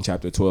realize in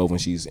chapter 12 when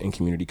she's in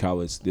community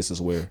college. This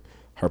is where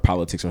her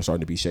politics are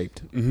starting to be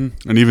shaped.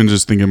 Mm-hmm. And even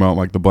just thinking about,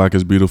 like, the Black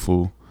is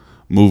Beautiful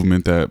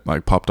movement that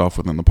like popped off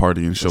within the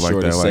party and shit For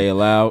sure, like that. Say it Like,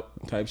 loud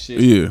type shit.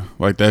 yeah,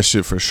 like that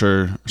shit for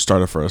sure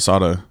started for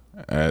Asada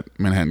at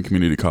Manhattan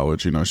Community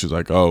College. You know, she's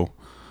like, oh,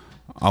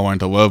 I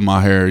learned to love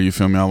my hair. You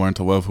feel me? I learned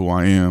to love who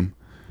I am.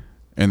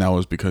 And that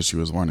was because she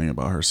was learning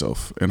about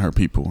herself and her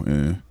people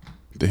and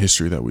the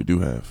history that we do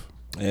have.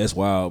 Yeah, it's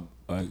wild.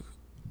 Like,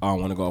 I don't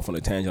want to go off on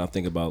a tangent. I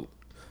think about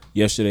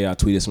yesterday. I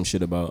tweeted some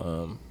shit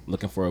about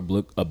looking for a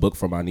book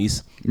for my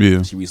niece.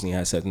 Yeah. She recently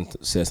had said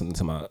something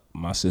to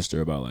my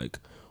sister about like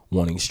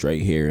wanting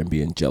straight hair and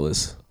being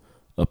jealous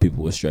of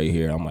people with straight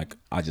hair. I'm like,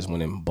 I just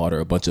went and bought her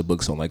a bunch of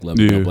books on like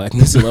loving your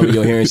blackness and loving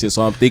your hair and shit.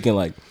 So I'm thinking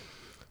like,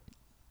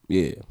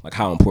 yeah, like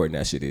how important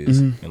that shit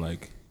is. Mm-hmm. And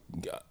like,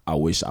 I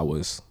wish I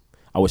would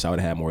have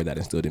had more of that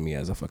instilled in me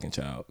as a fucking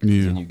child.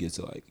 Yeah. And you get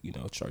to like, you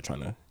know, start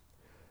trying to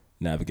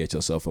navigate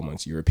yourself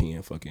amongst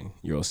European fucking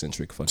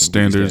Eurocentric fucking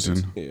standards.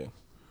 And yeah.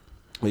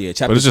 But yeah,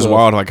 chapter but it's just 12,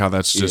 wild like how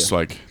that's just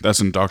like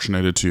that's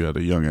indoctrinated to you at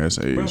a young ass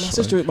age.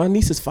 Bro, my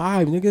niece is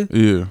 5, nigga.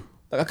 Yeah.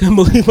 Like I couldn't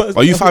believe myself.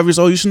 Are you 5 years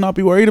old? You should not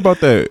be worried about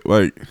that.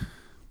 Like,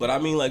 but I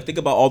mean, like, think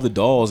about all the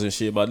dolls and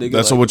shit, my nigga.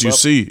 That's like, what you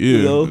see. Yeah,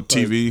 you know, the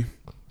TV.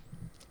 Like,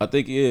 I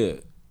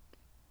think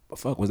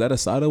fuck, was that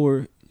Asada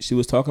where she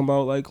was talking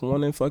about like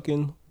wanting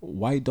fucking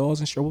white dolls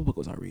and shit? What book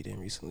was I reading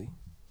recently?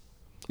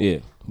 Yeah,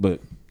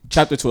 but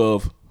chapter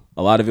 12,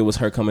 a lot of it was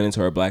her coming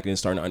into her blackness,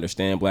 starting to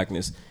understand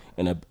blackness,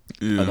 and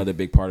another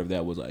big part of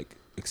that was like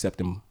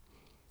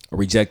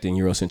rejecting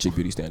Eurocentric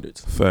beauty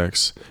standards.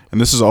 Facts. And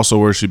this is also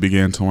where she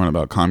began to learn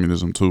about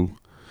communism too.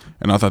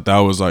 And I thought that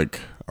was like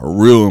a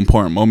real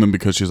important moment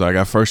because she's like,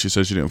 at first she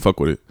said she didn't fuck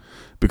with it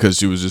because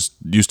she was just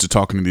used to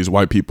talking to these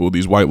white people,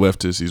 these white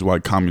leftists, these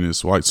white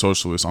communists, white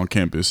socialists on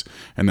campus,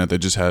 and that they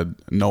just had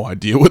no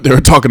idea what they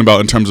were talking about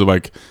in terms of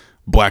like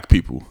black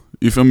people.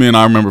 You feel me? And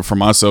I remember for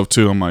myself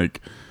too, I'm like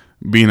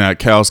being at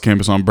Cal's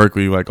campus on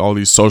Berkeley, like all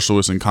these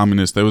socialists and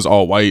communists, they was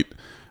all white.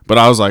 But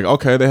I was like,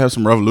 okay, they have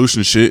some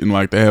revolution shit and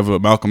like they have a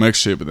Malcolm X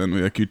shit. But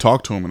then like you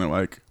talk to them and they're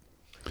like,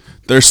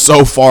 they're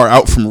so far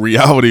out from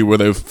reality where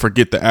they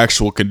forget the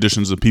actual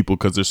conditions of people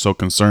because they're so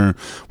concerned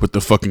with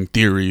the fucking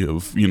theory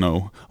of, you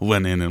know,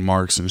 Lenin and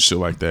Marx and shit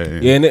like that.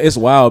 And yeah, and it's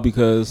wild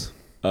because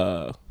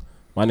my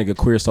nigga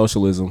Queer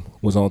Socialism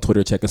was on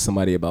Twitter checking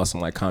somebody about some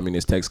like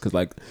communist texts because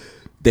like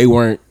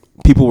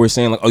people were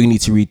saying like, oh, you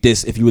need to read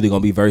this if you really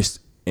gonna be versed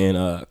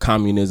in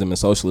communism and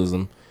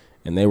socialism.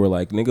 And they were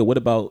like, nigga, what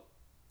about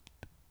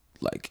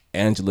like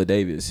Angela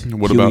Davis?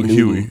 What about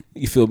Huey?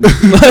 You feel me?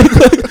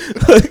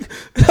 like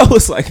I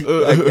was like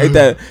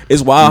that.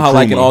 It's wild how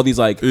like in all these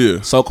like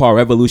so-called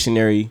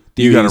revolutionary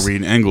theories, you gotta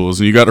read Engels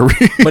and you gotta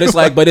read.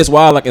 but it's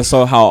wild like and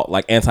so how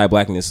like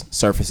anti-blackness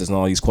surfaces in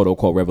all these quote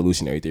unquote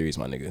revolutionary theories,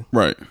 my nigga.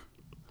 Right.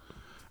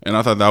 And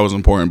I thought that was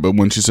important. But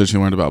when she said she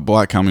learned about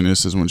black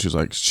communists is when she's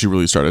like she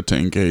really started to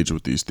engage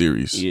with these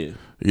theories. Yeah.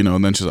 You know,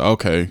 and then she's like,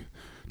 okay,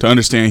 to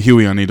understand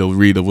Huey, I need to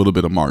read a little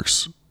bit of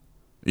Marx.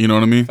 You know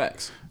what I mean?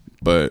 Facts.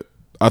 But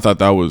I thought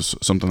that was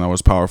something that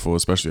was powerful,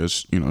 especially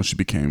as, you know, she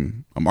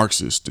became a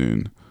Marxist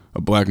and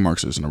a black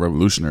Marxist and a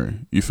revolutionary.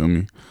 You feel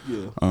me?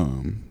 Yeah.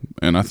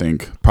 And I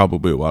think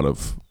probably a lot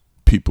of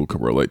people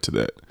can relate to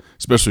that,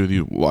 especially if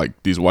you,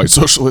 like these white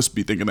socialists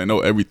be thinking they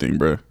know everything,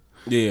 bro.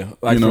 Yeah.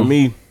 Like for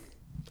me,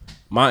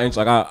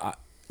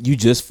 you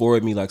just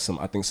forwarded me like some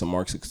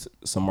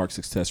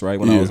Marxist tests, right?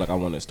 When I was like, I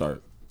want to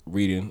start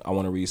reading. I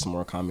want to read some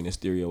more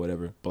communist theory or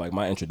whatever. But like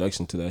my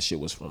introduction to that shit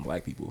was from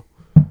black people.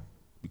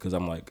 Because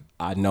I'm like,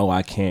 I know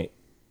I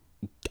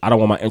don't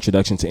want my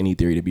introduction to any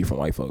theory to be from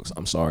white folks.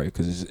 I'm sorry,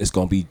 because it's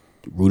going to be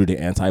rooted in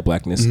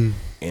anti-blackness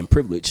and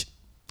privilege.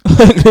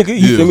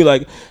 You feel me?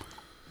 Like,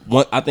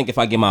 I think if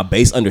I get my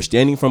base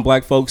understanding from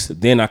black folks,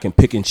 then I can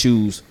pick and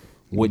choose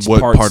what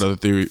part of the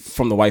theory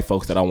from the white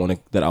folks that I want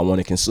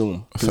to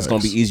consume. Because it's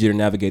going to be easier to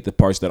navigate the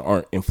parts that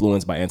aren't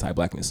influenced by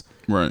anti-blackness,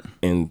 right?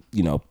 And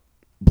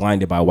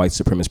blinded by white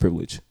supremacist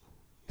privilege.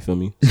 You feel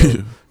me?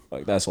 So,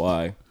 like that's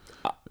why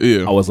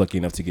I was lucky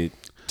enough to get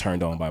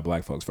turned on by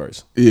black folks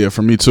first. Yeah,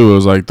 for me too. It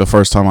was like the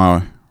first time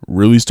I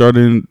really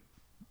started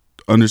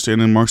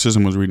understanding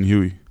Marxism was reading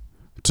Huey,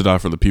 To Die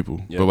for the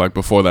People. Yep. But like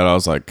before that, I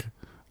was like,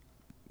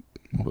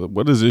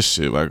 what is this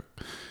shit? Like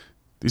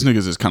these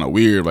niggas is kind of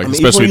weird. Like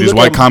especially these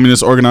white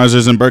communist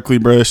organizers in Berkeley,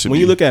 bro.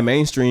 When you look at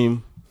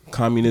mainstream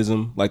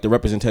communism, like the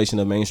representation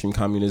of mainstream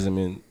communism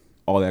and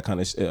all that kind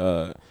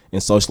of in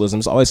socialism,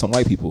 it's always some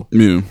white people.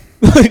 Yeah.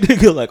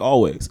 Like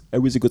always.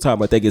 Every single time.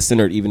 Like they get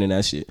centered even in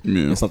that shit.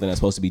 Yeah. And something that's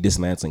supposed to be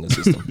dismantling a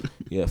system.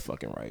 Yeah,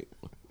 fucking right.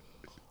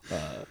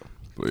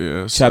 But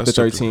yeah. Chapter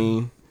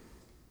 13,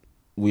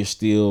 we're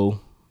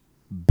still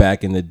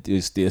back in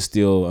it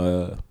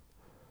still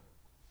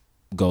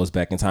goes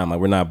back in time.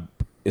 Like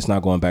it's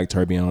not going back to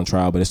her being on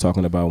trial, but it's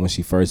talking about when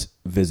she first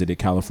visited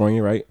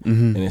California, right?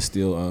 Mm-hmm. And it's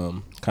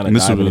still kind of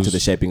diving into the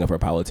shaping of her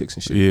politics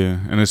and shit. Yeah,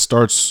 and it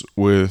starts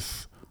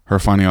with her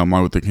finding out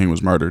Martin Luther King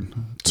was murdered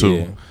too.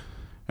 Yeah.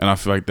 And I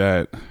feel like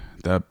that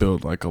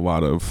built like a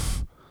lot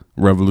of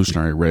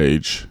revolutionary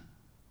rage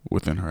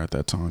within her at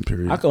that time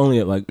period. I can only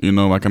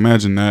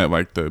imagine that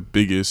like the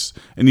biggest,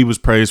 and he was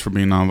praised for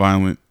being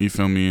nonviolent. You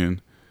feel me?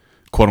 And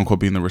quote unquote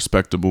being the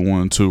respectable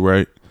one too,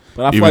 right?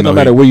 But I feel like no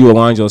matter where you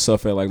align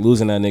yourself at, like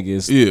losing that nigga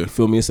is, you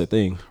feel me? It's a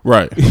thing,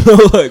 right?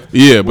 Like,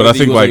 yeah, but I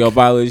think like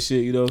violent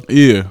shit, you know.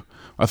 Yeah,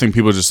 I think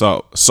people just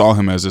saw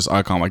him as this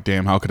icon. Like,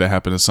 damn, how could that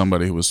happen to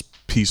somebody who was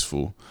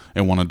peaceful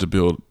and wanted to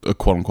build a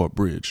quote unquote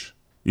bridge?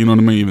 You know what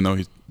I mean? Even though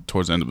he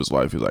towards the end of his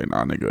life, he's like,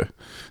 nah, nigga,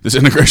 this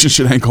integration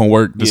shit ain't gonna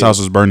work. This house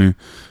is burning.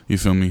 You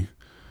feel me?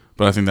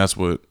 But I think that's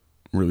what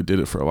really did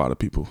it for a lot of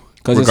people,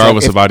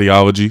 regardless of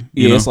ideology. Yeah,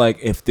 you know? It's like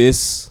if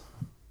this,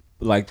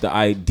 like the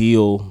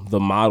ideal,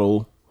 the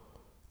model,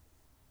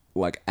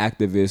 like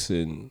activist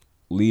and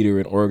leader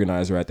and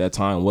organizer at that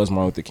time was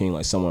Martin Luther King,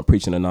 like someone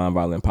preaching a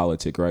nonviolent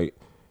politic, right?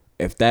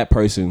 If that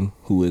person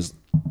who is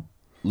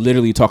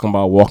literally talking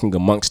about walking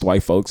amongst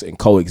white folks and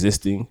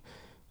coexisting,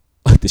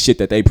 the shit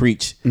that they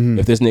preach,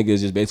 if this nigga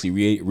is just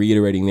basically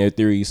reiterating their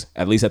theories,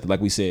 at least at the,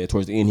 like we said,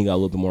 towards the end he got a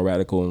little bit more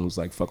radical and was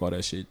like, fuck all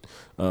that shit.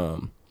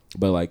 But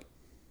like,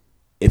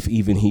 if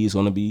even he's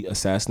gonna be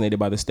assassinated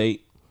by the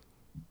state,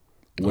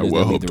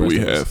 what hope do we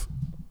have?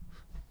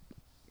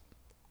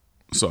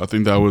 So I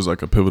think that was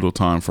like a pivotal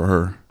time for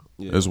her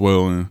as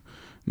well, and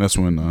that's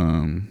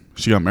when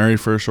she got married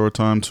for a short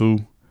time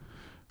too.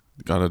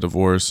 Got a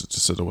divorce,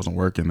 just said it wasn't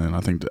working. Then I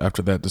think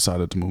after that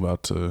decided to move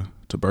out to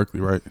Berkeley,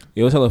 right?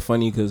 It was hella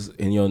funny because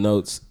in your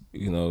notes,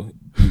 you know,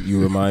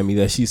 you remind me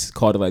that she's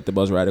called it like the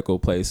most radical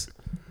place,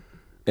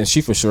 and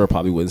she for sure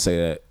probably wouldn't say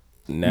that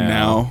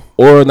now.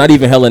 Or not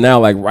even hella now,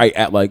 like right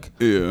at like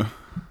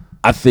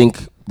I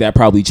think that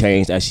probably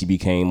changed as she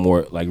became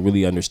more like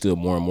really understood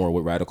more and more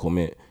what radical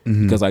meant,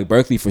 because like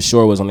Berkeley for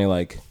sure was only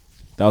like.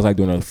 That was like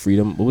doing a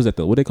freedom. What was that?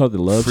 What they call it? The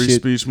love free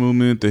shit? Speech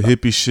movement, the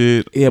hippie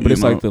shit. Yeah, but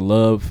it's like the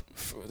love.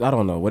 I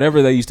don't know.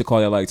 Whatever they used to call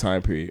that like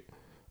time period.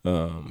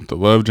 The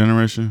love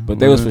generation. But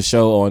they was for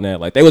sure on that.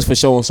 Like they was for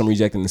sure on some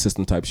rejecting the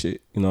system type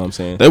shit. You know what I'm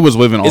saying? They was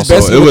living also.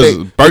 It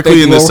was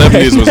Berkeley in the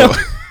 70s was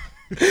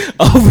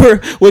over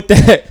with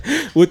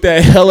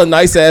that hella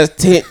nice ass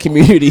tent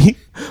community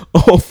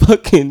on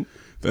fucking.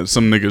 That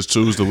some niggas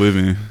choose to live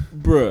in.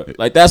 Bruh.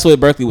 Like that's what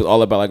Berkeley was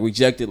all about. Like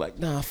rejected. Like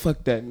nah,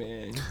 fuck that,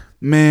 man.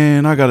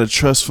 Man, I got a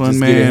trust fund,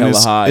 man.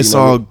 It's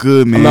all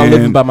good, man. I'm not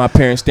living by my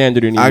parents'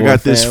 standard anymore. I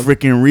got this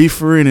freaking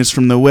reefer, and it's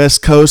from the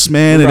West Coast,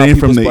 man. It ain't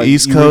from the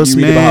East Coast,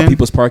 man. You read about how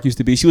People's Park used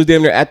to be. She was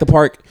damn near at the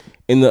park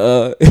in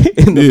the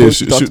book.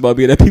 She talked about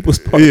being at People's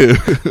Park.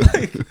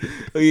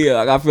 Yeah,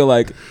 like I feel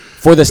like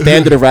for the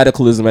standard of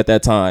radicalism at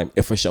that time,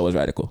 it for sure was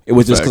radical. It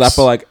was just because I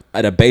feel like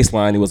at a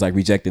baseline, it was like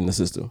rejecting the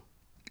system.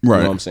 Right.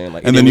 You know what I'm saying?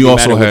 Like, and then you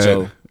also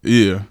had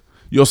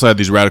you also had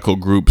these radical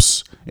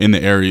groups in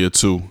the area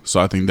too, so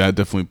I think that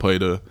definitely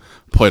played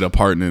a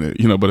part in it,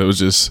 you know. But it's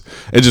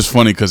just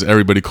funny because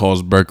everybody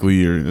calls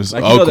Berkeley or it's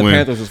like, Oakland. The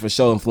Panthers was for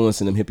sure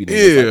influencing them hippie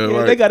niggas. Yeah, like,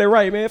 right. They got it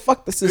right, man.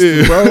 Fuck the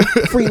system, bro.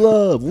 Free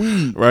love,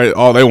 weed. Right.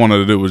 All they wanted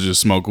to do was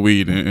just smoke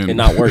weed and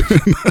not work,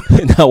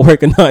 and not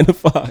work a 9 to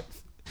 5.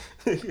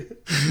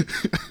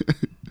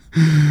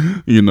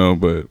 You know,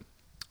 but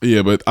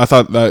I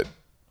thought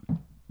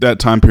that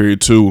time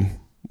period too,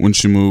 when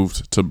she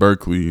moved to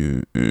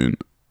Berkeley and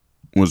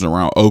was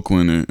around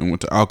Oakland and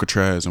went to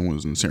Alcatraz and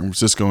was in San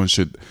Francisco and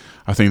shit,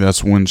 I think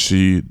that's when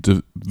she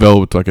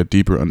developed like a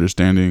deeper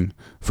understanding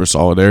for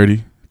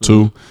solidarity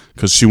too,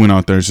 because she went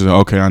out there and she said,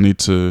 okay, I need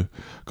to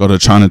go to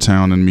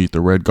Chinatown and meet the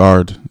Red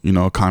Guard, you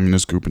know, a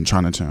communist group in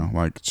Chinatown.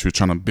 Like she was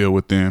trying to build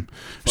with them.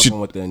 Fucking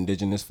with the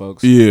indigenous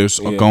folks. Yeah,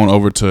 going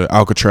over to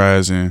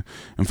Alcatraz and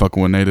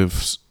fucking with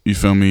natives, you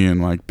feel me,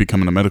 and like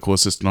becoming a medical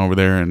assistant over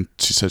there. And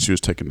she said she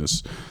was taking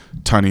this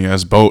tiny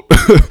ass boat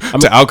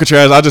to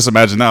Alcatraz. I just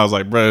imagine that. I was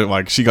like, bro,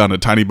 like she got in a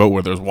tiny boat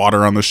where there's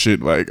water on the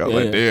shit. Like I was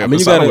like, damn. I mean,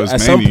 you gotta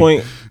at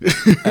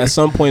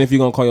some point, if you're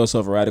gonna call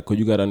yourself a radical,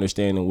 you gotta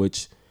understand in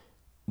which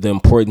the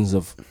importance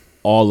of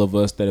all of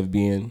us that have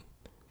been,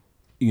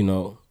 you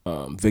know,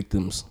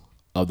 victims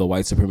of the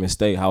white supremacist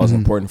state. How it's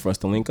important for us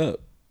to link up.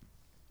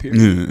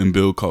 Period. Yeah, and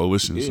build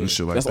coalitions and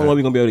shit like that. That's the only way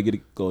we're gonna be able to get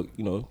it go.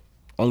 You know,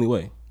 only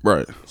way.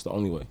 Right. It's the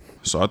only way.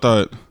 So I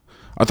thought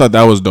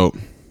that was dope,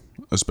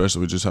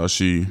 especially with just how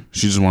she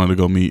just wanted to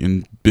go meet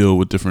and build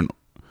with different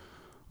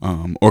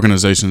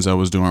organizations that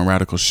was doing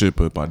radical shit,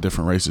 but by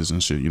different races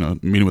and shit. You know,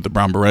 meeting with the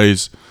Brown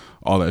Berets,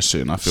 all that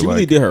shit. And I feel she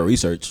really did her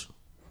research.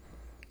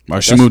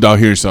 Like she moved out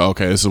here, so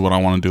okay, this is what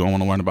I want to do. I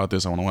want to learn about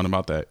this. I want to learn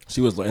about that. She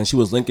was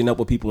linking up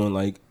with people and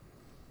like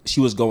she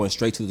was going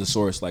straight to the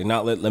source. Like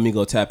not let me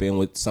go tap in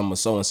with some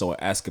so and so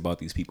and ask about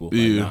these people.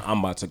 Like, nah, I'm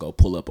about to go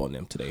pull up on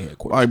them to their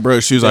headquarters. Like bro,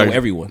 she was like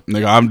everyone.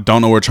 Nigga, I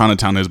don't know where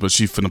Chinatown is, but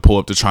she finna pull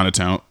up to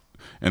Chinatown.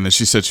 And then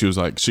she said she was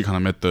like, she kind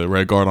of met the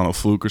Red Guard on a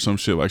fluke or some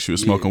shit. Like she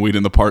was smoking weed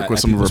in the park with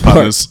some of her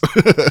partners.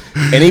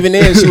 And even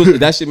then,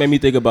 that shit made me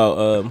think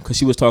about because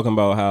she was talking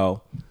about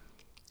how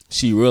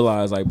she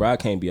realized like, bro, I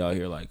can't be out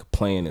here like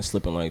playing and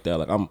slipping like that.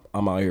 Like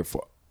I'm out here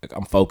for like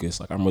I'm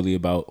focused. Like I'm really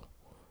about.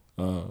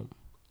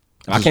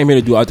 I came here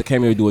to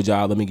do a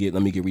job. Let me get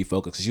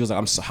refocused. She was like,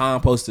 how I'm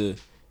supposed to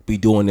be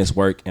doing this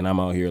work and I'm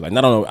out here like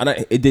I don't know.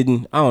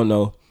 I don't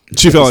know.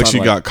 She felt like she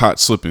got caught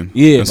slipping.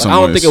 Yeah, like, I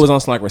don't think it was on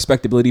some like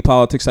respectability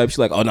politics type. She's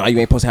like, oh no, you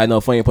ain't supposed to have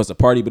no fun. You're supposed to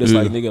party. But it's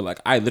like, nigga, like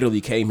I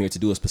literally came here to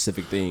do a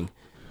specific thing.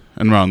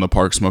 And around the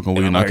park smoking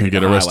weed, and I can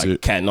get arrested.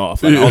 Like catting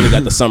off. Like, I only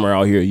got the summer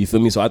out here. You feel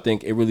me? So I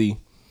think it really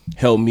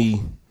helped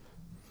me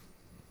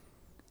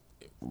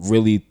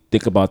really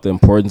think about the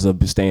importance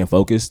of staying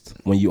focused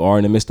when you are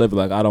in the midst of it.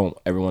 Like, I don't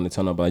ever want to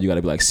tell nobody you got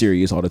to be like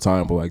serious all the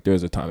time, but like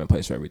there's a time and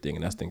place for everything,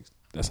 and that's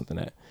something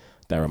that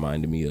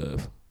reminded me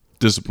of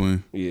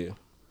discipline. Yeah,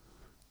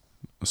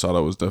 I saw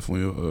that was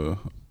definitely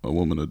a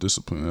woman of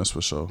discipline. That's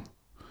for sure.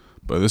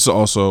 But this is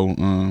also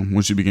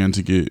when she began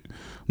to get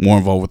more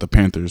involved with the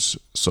Panthers.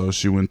 So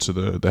she went to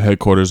the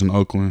headquarters in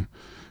Oakland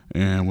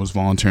and was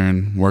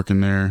volunteering, working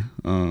there.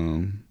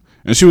 And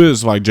she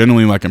was like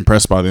genuinely like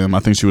impressed by them. I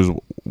think she was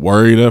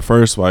worried at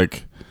first.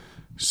 Like,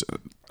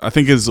 I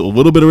think it's a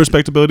little bit of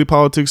respectability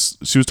politics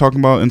she was talking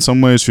about in some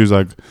ways. She was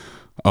like,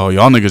 "Oh,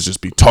 y'all niggas just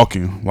be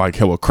talking like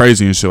hella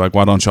crazy and shit. Like,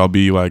 why don't y'all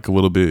be like a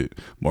little bit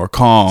more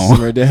calm,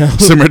 simmer down,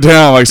 simmer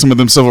down, like some of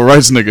them civil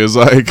rights niggas."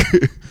 Like,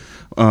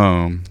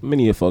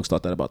 many of folks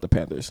thought that about the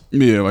Panthers.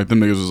 Yeah, like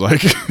them niggas was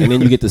like, and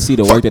then you get to see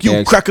the work that you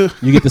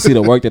get to see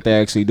the work that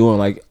they're actually doing.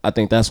 Like, I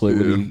think that's what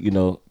really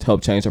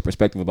helped change her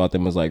perspective about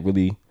them, is like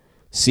really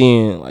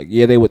seeing like,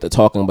 yeah, they with the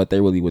talking, but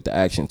they really with the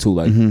action too.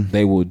 Like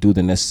they will do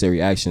the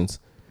necessary actions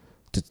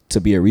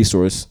to be a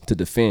resource, to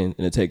defend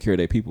and to take care of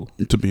their people,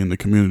 to be in the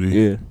community.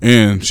 Yeah.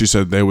 And she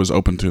said they was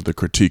open to the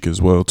critique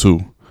as well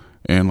too,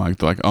 and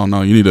like oh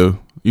no, you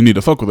need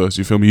to fuck with us.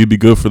 You feel me? You'd be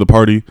good for the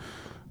party.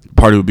 The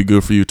party would be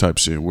good for you type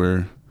shit,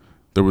 where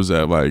there was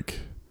that like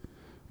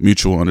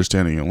mutual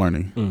understanding and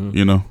learning,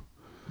 you know.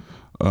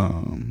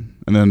 And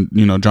then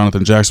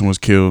Jonathan Jackson was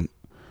killed,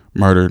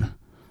 murdered,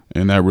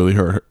 and that really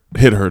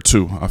hit her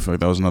too. I feel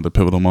like that was another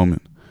pivotal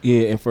moment.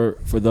 Yeah, and for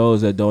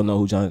those that don't know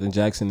who Jonathan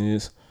Jackson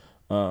is,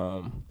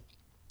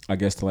 I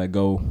guess to like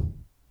go,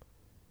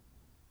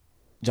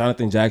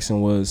 Jonathan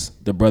Jackson was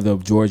the brother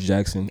of George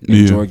Jackson,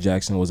 and George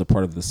Jackson was a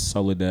part of the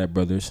Soledad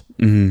brothers.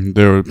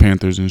 They were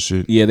Panthers and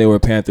shit. Yeah, they were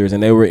Panthers,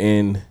 and they were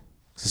in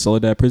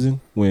Soledad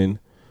prison when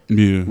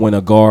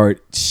a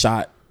guard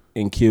shot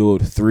and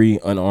killed 3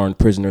 unarmed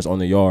prisoners on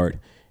the yard,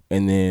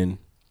 and then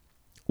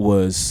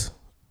was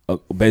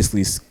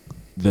basically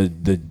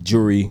the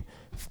jury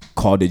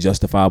called it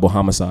justifiable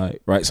homicide,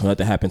 right? So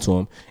nothing happened to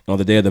him. And on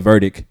the day of the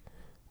verdict,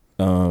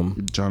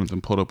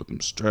 Jonathan pulled up with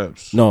them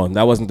straps. No,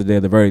 that wasn't the day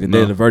of the verdict. The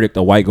day of the verdict,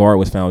 the white guard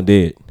was found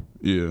dead.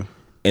 Yeah,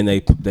 and they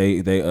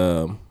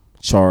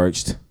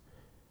charged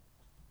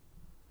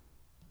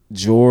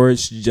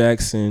George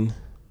Jackson,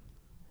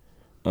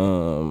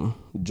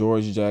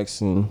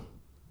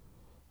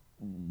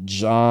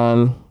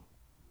 John,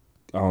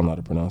 I don't know how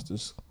to pronounce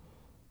this,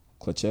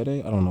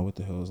 Clachete, I don't know what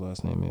the hell his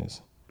last name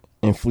is,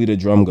 and Fleeta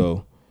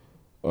Drumgo.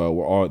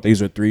 Were all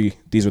these are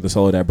the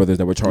Soledad brothers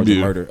that were charged with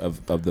murder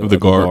of the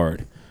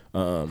guard.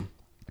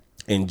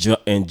 And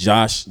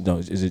Josh, no,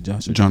 is it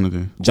Josh?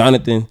 Jonathan.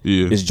 Jonathan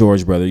is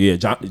George's brother. Yeah,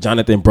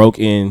 Jonathan broke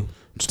in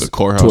to a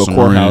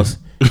courthouse.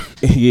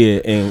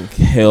 Yeah, and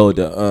held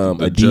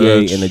a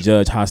DA and a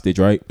judge hostage,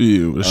 right?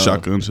 Yeah, with a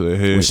shotgun to their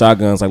head. With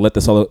shotguns, like let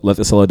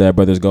the Soledad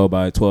brothers go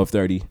by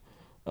 12:30,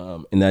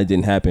 and that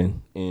didn't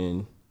happen.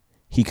 And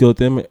he killed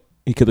them.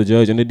 He killed the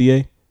judge and the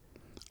DA,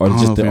 or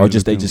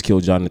they just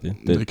killed Jonathan.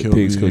 The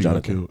pigs killed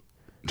Jonathan.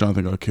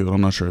 Jonathan got killed.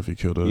 I'm not sure if he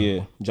killed her.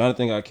 Yeah,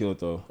 Jonathan got killed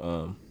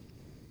though.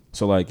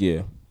 So like,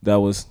 yeah,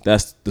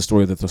 that's the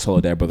story of the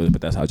Soledad brothers,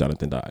 but that's how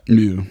Jonathan died.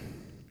 Yeah,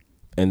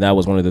 and that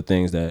was one of the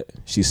things that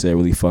she said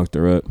really fucked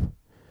her up.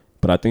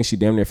 But I think she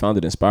damn near found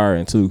it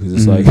inspiring too, because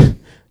it's like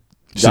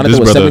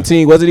Jonathan was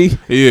 17, wasn't he?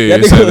 Yeah,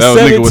 that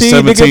nigga was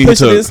 17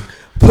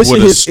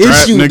 pushing his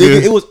issue,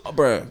 nigga. It was,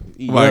 bruh,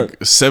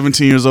 like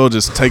 17 years old,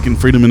 just taking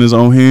freedom in his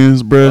own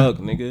hands, bruh.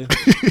 Fuck, nigga.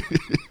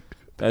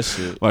 That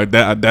shit, like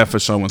that for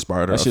sure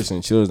inspired her. That shit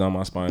sent chills down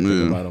my spine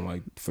thinking about him.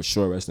 Like, for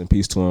sure, rest in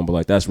peace to him. But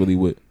like, that's really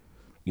what,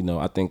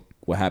 I think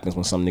what happens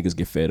when some niggas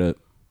get fed up.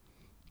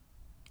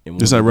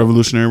 It's like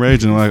revolutionary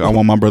rage, and like, I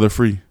want my brother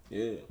free.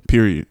 Yeah.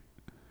 Period.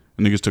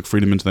 And niggas took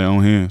freedom into their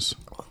own hands.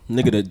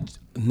 Nigga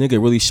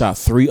really shot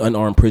 3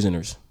 unarmed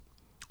prisoners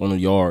on the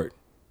yard,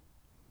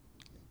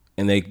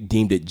 and they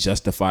deemed it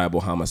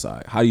justifiable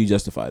homicide. How do you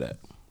justify that?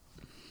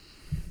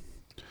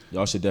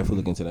 Y'all should definitely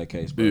look into that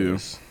case, bro. Yeah.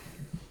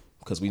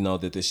 Because we know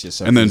that this shit.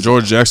 And then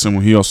George Jackson,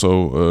 when he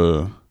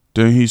also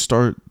didn't he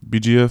start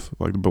BGF,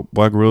 like the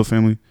Black Gorilla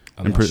Family,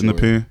 in the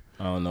pen?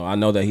 I don't know. I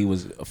know that he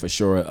was for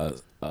sure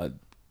a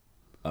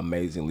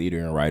amazing leader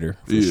and writer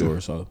for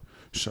sure. So.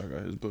 I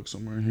got his book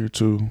somewhere in here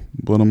too.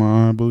 Blood on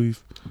My Eye, I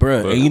believe.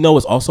 Bruh, and you know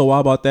what's also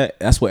wild about that?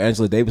 That's what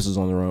Angela Davis was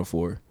on the run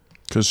for.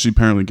 Because she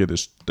apparently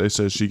they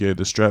said she gave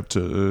the strap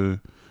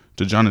to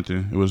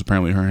Jonathan. It was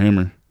apparently her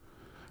hammer.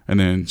 And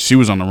then she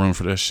was on the run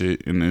for that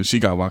shit. And then she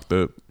got locked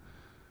up.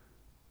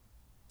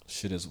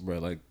 Shit is, bro,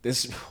 like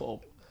this.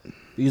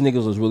 These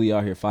niggas was really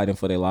out here fighting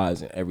for their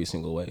lives in every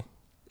single way.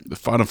 They're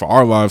fighting for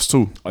our lives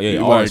too. Oh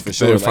yeah, ours for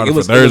sure. They were fighting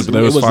for theirs, but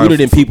they was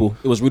rooted in people.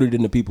 It was rooted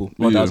in the people,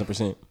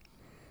 1000%.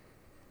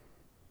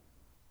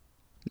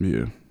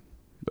 Yeah,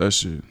 that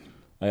shit.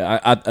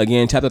 I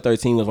again, chapter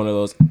 13 was one of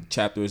those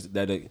chapters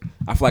that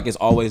I feel like it's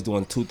always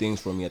doing 2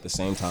 things for me at the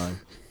same time,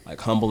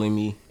 like humbling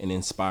me and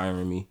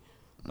inspiring me.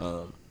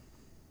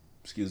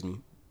 Excuse me.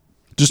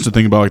 just to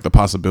think about like the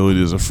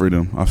possibilities of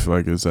freedom, I feel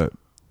like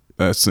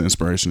that's the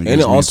inspiration.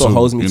 And it also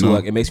holds me to know?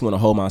 like, it makes me want to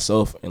hold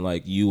myself and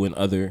like you and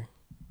other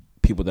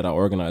people that I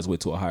organize with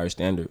to a higher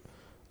standard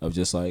of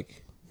just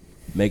like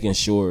making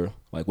sure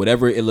like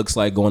whatever it looks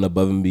like going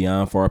above and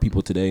beyond for our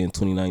people today in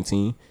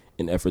 2019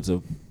 in efforts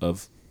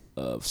of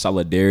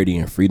solidarity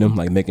and freedom,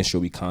 like making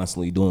sure we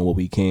constantly doing what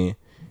we can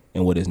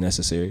and what is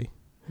necessary.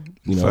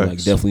 You know, like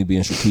definitely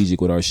being strategic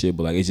with our shit,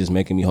 but like it's just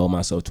making me hold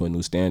myself to a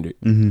new standard.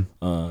 And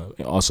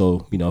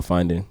also, you know,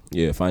 finding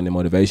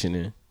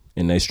motivation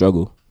in their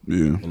struggle.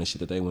 Yeah. And the shit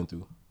that they went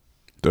through.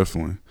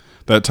 Definitely.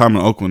 That time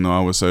in Oakland, though,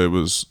 I would say it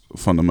was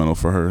fundamental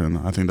for her, and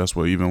I think that's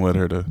what even led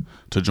her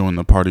to join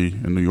the party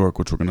in New York,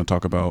 which we're going to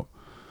talk about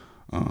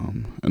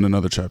in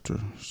another chapter.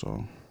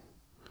 So,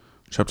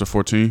 chapter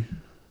 14.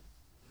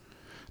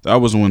 That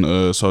was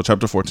when, so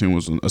chapter 14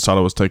 was when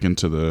Assata was taken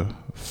to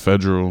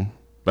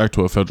back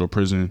to a federal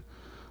prison.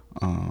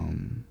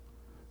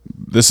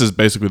 This is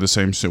basically the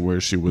same shit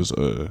where she was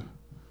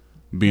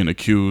being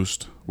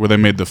accused, where they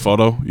made the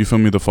photo, you feel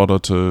me, the photo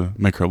to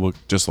make her look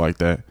just like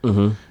that.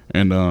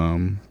 And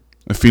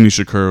Afeni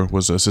Shakur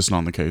was the assistant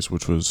on the case,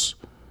 which was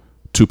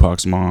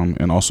Tupac's mom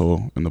and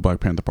also in the Black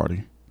Panther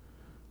Party,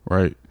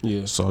 right?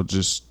 Yeah. So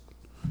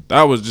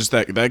that was just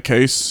that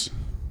case.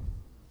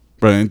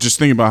 But just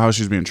thinking about how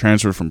she's being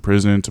transferred from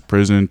prison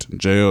to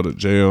jail to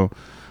jail,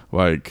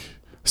 like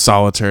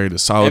solitary to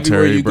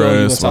solitary,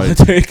 bro.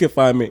 Solitary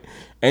confinement.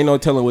 Ain't no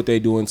telling what they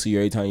doing to you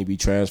every time you be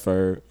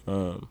transferred.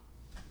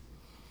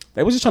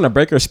 They was just trying to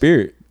break her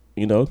spirit,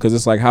 you know, because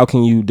it's like, how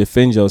can you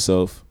defend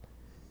yourself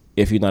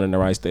if you're not in the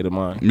right state of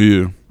mind?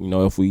 Yeah. You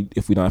know, if we're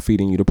not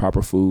feeding you the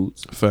proper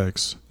foods.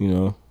 Facts. You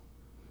know,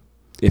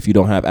 if you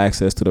don't have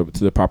access to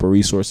the proper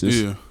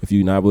resources. Yeah. If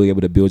you're not really able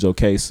to build your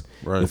case.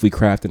 Right. If we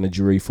craft in a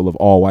jury full of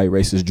all white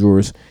racist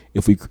jurors.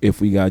 If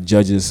we got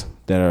judges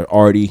that are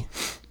already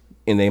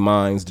in their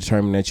minds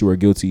determining that you are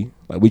guilty.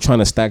 Like, we trying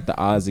to stack the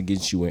odds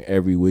against you in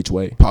every which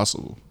way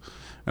possible.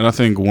 And I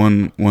think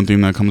one thing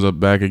that comes up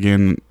back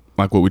again,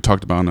 like what we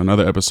talked about in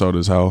another episode,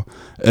 is how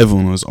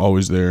Evelyn was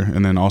always there,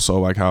 and then also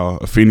like how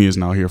Afeni is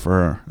now here for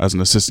her as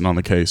an assistant on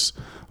the case.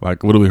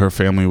 Like literally her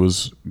family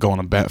was going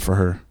to bat for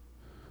her,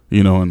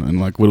 you know, and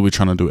like literally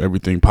trying to do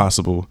everything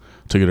possible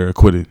to get her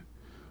acquitted,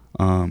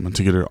 and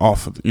to get her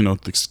off of, you know,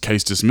 this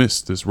case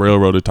dismissed, this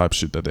railroaded type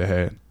shit that they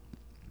had.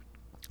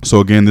 So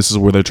again, this is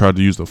where they tried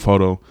to use the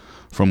photo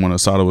from when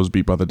Assata was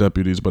beat by the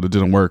deputies, but it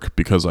didn't work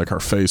because like her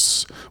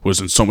face was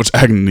in so much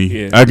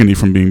agony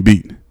from being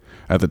beat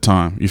at the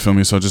time. You feel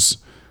me? So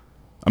just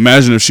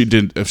imagine if she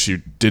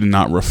did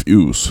not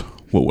refuse,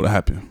 what would have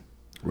happened?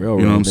 You know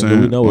what I'm saying?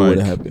 We know what would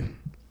have happened.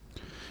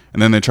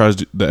 And then the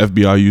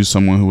FBI used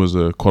someone who was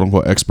a quote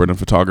unquote expert in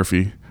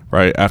photography,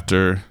 right?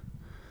 After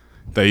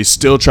they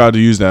still tried to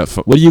use that.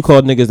 What do you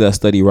call niggas that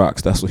study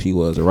rocks? That's what he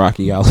was, a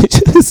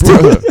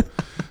rockyologist.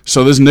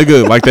 So this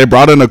nigga, like, they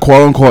brought in a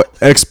quote unquote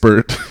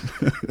expert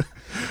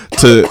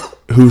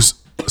who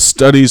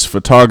studies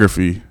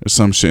photography or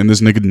some shit, and this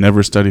nigga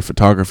never studied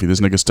photography. This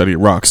nigga studied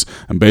rocks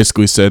and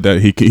basically said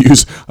that he can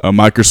use a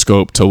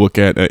microscope to look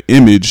at an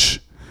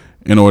image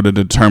in order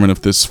to determine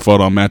if this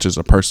photo matches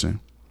a person.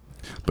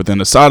 But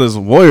then Assata's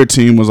lawyer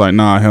team was like,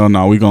 nah, hell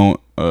no, we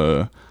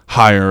gonna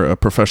hire a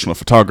professional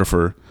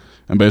photographer.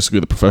 And basically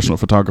the professional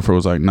photographer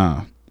was like,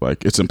 nah,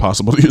 like it's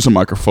impossible to use a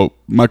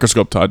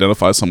microscope to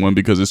identify someone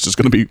because it's just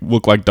gonna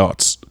look like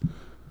dots.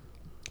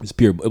 It's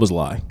pure. It was a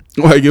lie.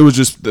 Like it was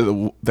just,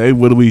 they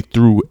literally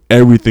threw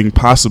everything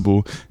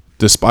possible,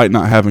 despite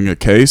not having a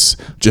case,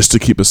 just to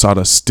keep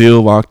Assata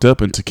still locked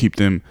up and to keep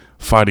them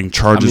fighting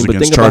charges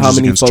against charges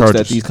against charges. But think about how many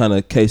folks that these kind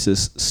of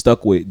cases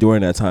stuck with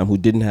during that time who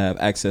didn't have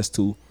access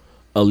to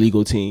a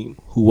legal team,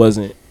 who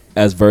wasn't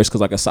as versed,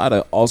 because like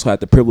Assata also had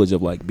the privilege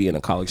of like being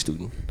a college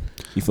student.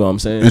 You feel what I'm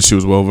saying? And she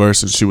was well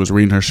versed, and she was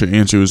reading her shit,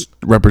 and she was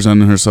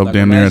representing herself like,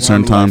 damn near at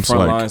certain times.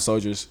 Like frontline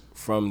soldiers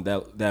from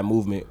that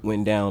movement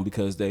went down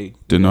because they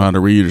didn't know how to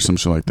read or some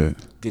shit like that.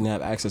 Didn't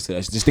have access to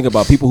that. Just think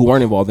about people who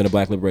weren't involved in the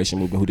Black Liberation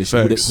Movement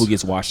who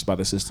gets washed by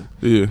the system.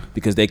 Yeah,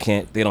 because they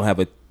can't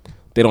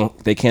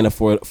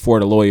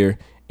afford a lawyer,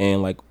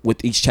 and like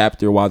with each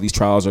chapter while these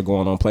trials are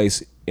going on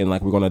place, and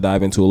like we're gonna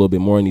dive into a little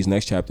bit more in these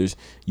next chapters,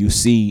 you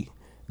see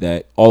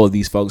that all of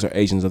these folks are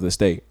agents of the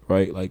state,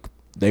 right? Like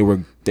they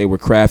were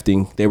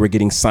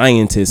getting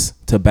scientists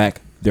to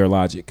back their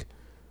logic.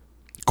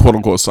 Quote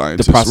unquote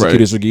scientists. The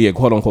prosecutors right. were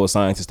quote unquote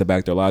scientists to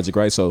back their logic,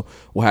 right? So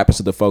what happens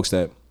to the folks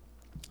that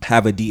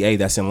have a DA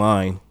that's in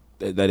line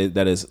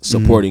that is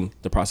supporting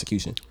the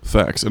prosecution?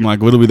 Facts. And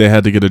like literally they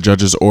had to get a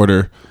judge's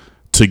order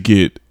to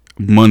get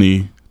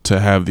money to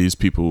have these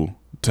people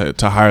to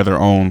hire their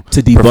own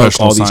to debunk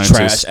all these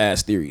trash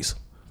ass theories.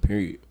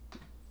 Period.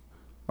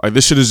 Like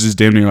this shit is just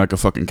damn near like a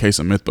fucking case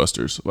of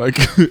Mythbusters. Like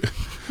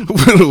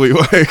literally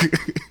like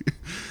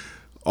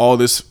all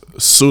this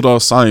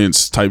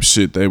pseudoscience type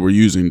shit they were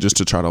using just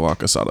to try to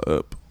lock Assata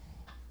up.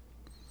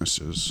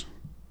 It's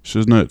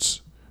just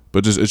nuts.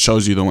 But just it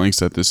shows you the lengths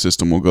that this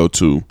system will go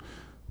to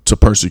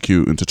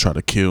persecute and to try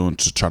to kill and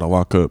to try to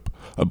lock up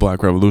a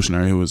black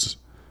revolutionary who was,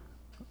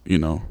 you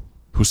know,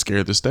 who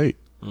scared the state.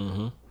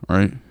 Mm-hmm.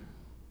 Right?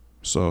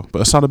 So,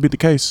 but Asada beat the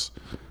case.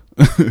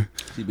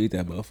 She beat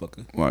that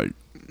motherfucker. Like,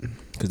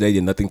 because they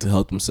did nothing to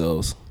help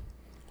themselves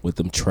with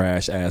them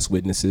trash ass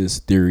witnesses,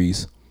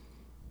 theories.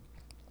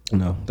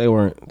 No, they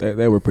weren't.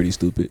 They were pretty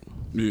stupid.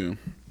 yeah.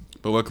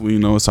 But luckily,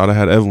 Asada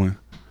had Evelyn,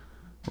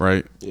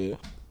 right? Yeah.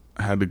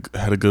 Had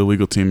a good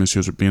legal team, and she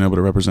was being able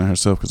to represent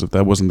herself. Because if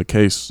that wasn't the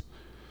case,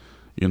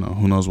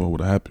 who knows what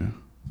would have happened.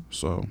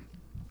 So,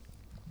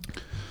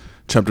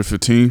 chapter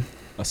 15.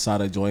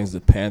 Asada joins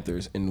the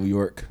Panthers in New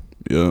York.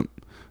 Yep.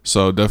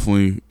 So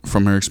definitely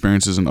from her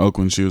experiences in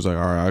Oakland, she was like,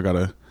 all right, I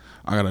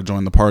gotta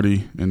join the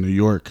party in New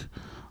York.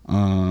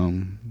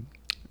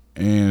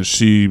 And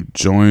she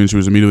joined. She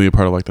was immediately a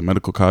part of like the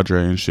medical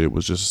cadre and shit.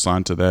 Was just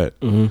assigned to that.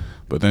 Mm-hmm.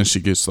 But then she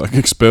gets like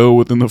expelled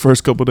within the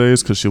first couple of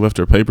days because she left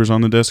her papers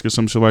on the desk or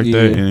some shit like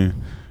that.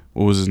 And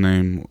what was his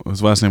name?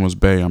 His last name was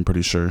Bay. I'm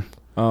pretty sure.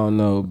 I don't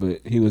know, but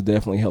he was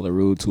definitely hella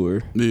rude to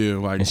her. Yeah,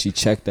 like, and she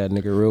checked that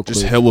nigga real quick.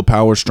 Just hella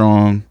power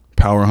strong,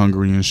 power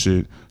hungry and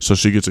shit. So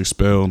she gets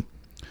expelled.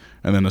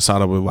 And then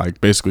Asada would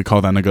like basically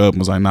call that nigga up and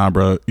was like, nah,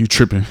 bro, you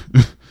tripping.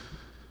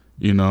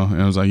 And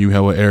it was like, you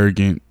hella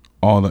arrogant,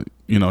 all that,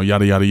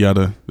 yada, yada,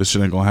 yada. This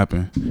shit ain't gonna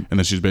happen. And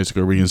then she's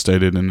basically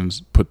reinstated and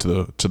is put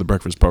to the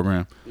breakfast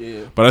program.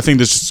 Yeah. But I think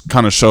this just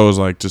kind of shows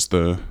like just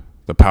the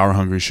power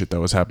hungry shit that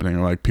was happening.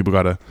 Or like people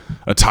got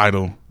a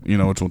title,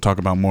 which we'll talk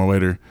about more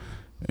later.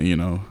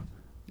 And,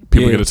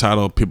 people get a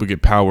title, people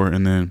get power,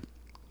 and then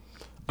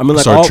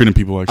start treating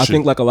people like shit. I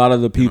think like a lot of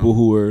the people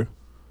who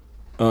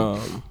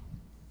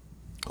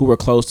were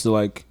close to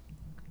like,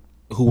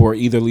 who were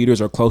either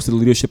leaders or close to the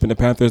leadership in the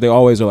Panthers, they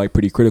always are like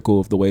pretty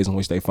critical of the ways in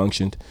which they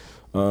functioned,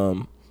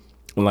 and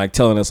like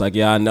telling us like,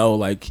 yeah, I know,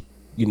 like,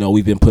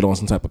 we've been put on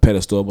some type of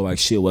pedestal, but like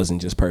shit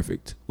wasn't just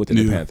perfect within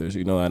the Panthers,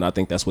 and I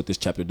think that's what this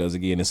chapter does.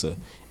 Again, it's a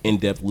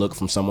in-depth look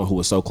from someone who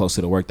was so close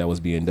to the work that was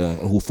being done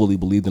and who fully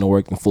believed in the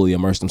work and fully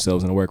immersed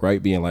themselves in the work,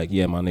 right? Being like,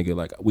 yeah, my nigga,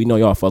 like, we know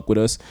y'all fuck with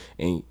us,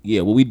 and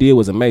yeah, what we did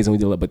was amazing. We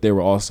did, but there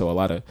were also a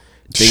lot of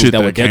things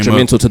that were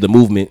detrimental to the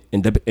movement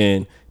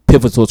and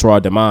pivotal to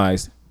our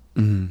demise.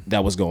 Mm-hmm.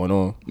 That was going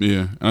on.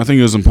 Yeah, and I think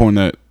it was important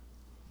that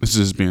this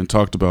is being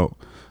talked about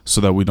so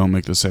that we don't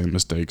make the same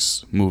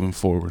mistakes moving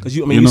forward. Because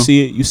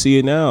you see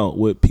it now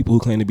with people who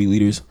claim to be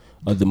leaders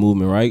of the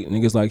movement, right?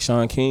 Niggas like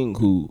Shaun King,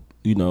 who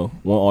want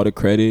all the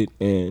credit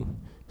and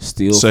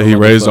steal. Say he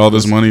raised all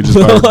this money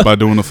just by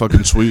doing a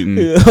fucking tweet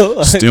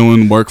and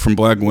stealing work from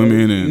black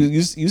women. And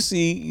you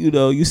see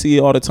it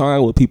all the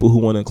time with people who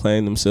want to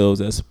claim themselves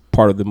as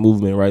part of the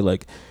movement, right?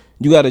 Like,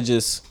 you got to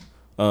just.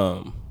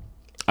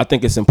 I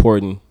think it's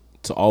important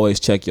to always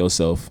check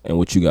yourself and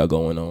what you got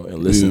going on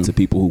and listen to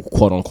people who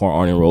quote unquote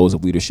aren't in roles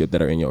of leadership that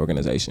are in your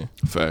organization.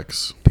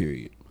 Facts.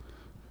 Period.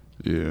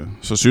 Yeah.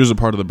 So she was a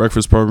part of the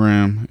breakfast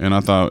program, and I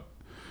thought,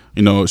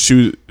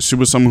 she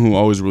was someone who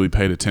always really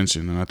paid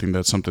attention, and I think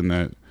that's something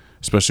that,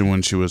 especially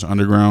when she was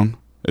underground,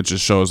 it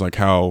just shows like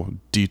how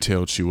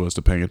detailed she was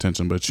to paying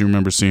attention. But you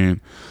remember seeing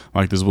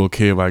like this little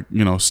kid like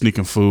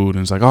sneaking food,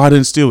 and it's like, oh, I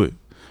didn't steal it,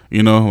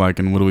 like,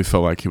 and literally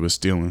felt like he was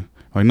stealing.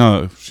 Like,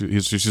 no,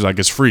 she's like,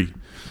 it's free.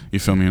 You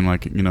feel me? And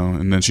like,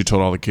 and then she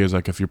told all the kids,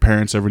 like, if your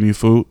parents ever need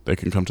food, they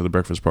can come to the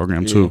breakfast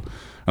program too.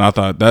 And I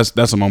thought that's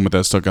a moment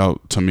that stuck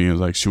out to me.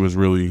 Is like, she was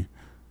really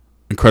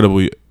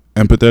incredibly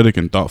empathetic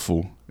and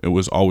thoughtful. It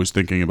was always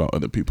thinking about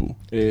other people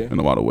in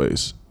a lot of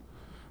ways.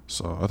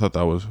 So I thought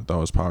that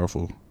was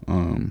powerful.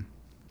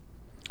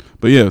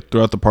 But yeah,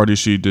 throughout the party,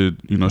 she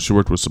did, she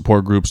worked with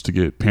support groups to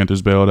get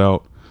Panthers bailed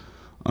out.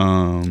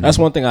 That's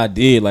one thing I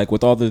did, like,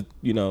 with all the,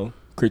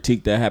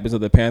 critique that happens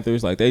of the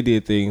Panthers. Like, they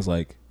did things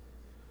like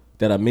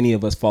that many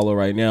of us follow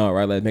right now,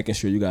 right? Like making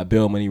sure you got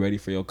bail money ready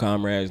for your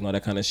comrades and all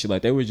that kind of shit.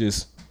 Like, they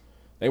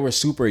were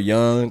super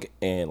young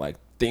and like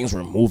things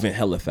were moving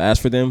hella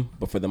fast for them.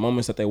 But for the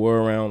moments that they were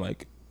around,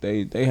 like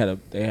they had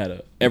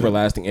a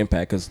everlasting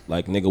impact. Because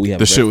like, nigga, we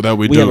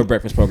have a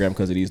breakfast program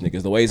because of these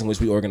niggas. The ways in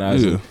which we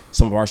organize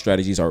some of our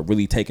strategies are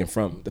really taken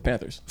from the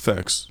Panthers.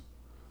 Facts.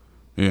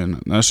 Yeah,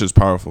 and that shit's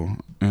powerful.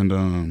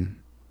 And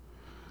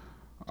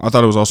I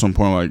thought it was also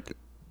important, like,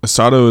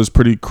 Asada was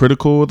pretty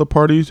critical of the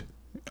party,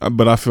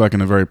 but I feel like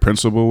in a very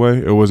principled way.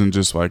 It wasn't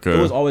just like it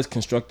was always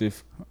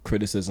constructive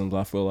criticisms.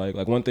 I feel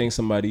like one thing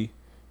somebody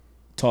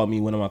taught me,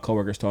 one of my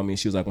coworkers taught me,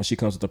 she was like, when she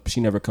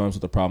never comes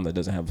with a problem that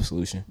doesn't have a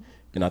solution.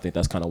 And I think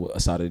that's kind of what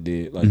Asada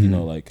did. Like,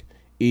 like,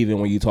 even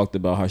when you talked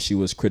about how she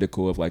was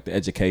critical of like the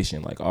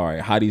education, like, all right,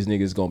 how these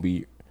niggas gonna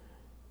be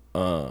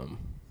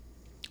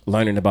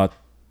learning about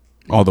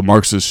all the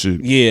Marxist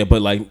shit. Yeah,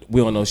 but like,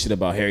 we don't know shit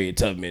about Harriet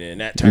Tubman and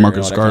that term.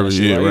 Marcus Garvey, kind of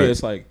yeah, like, right.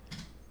 It's like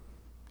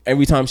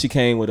every time she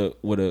came with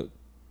a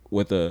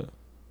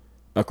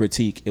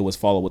critique, it was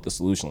followed with the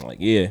solution. Like,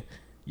 yeah,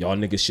 y'all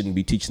niggas shouldn't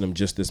be teaching them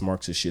just this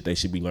Marxist shit. They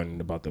should be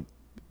learning about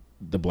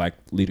the black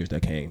leaders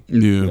that came.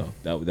 Yeah,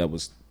 that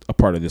was a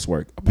part of this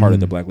work, a part of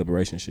the black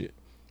liberation shit.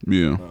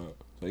 Yeah.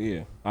 So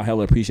yeah, I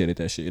hella appreciated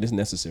that shit. It is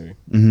necessary.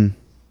 Mm-hmm.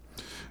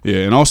 Yeah,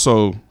 and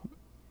also,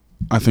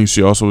 I think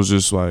she also was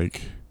just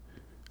like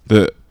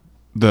the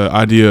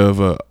idea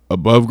of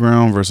above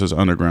ground versus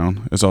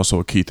underground is also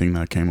a key thing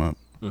that came up,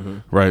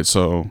 right?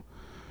 So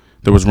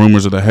there was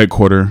rumors of the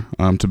headquarters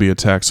to be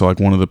attacked. So like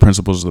one of the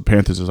principals of the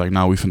Panthers is like,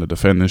 nah, we finna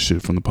defend this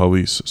shit from the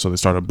police. So they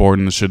started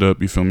boarding the shit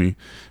up. You feel me?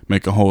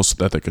 Making holes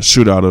that they could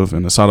shoot out of.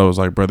 And Asada was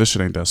like, bro, this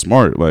shit ain't that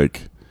smart.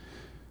 Like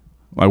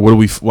what do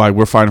we like?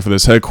 We're fighting for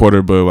this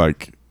headquarters, but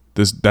like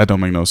that don't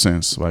make no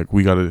sense. Like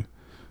we gotta.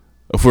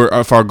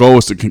 If our goal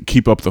is to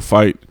keep up the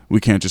fight, we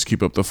can't just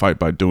keep up the fight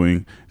by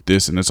doing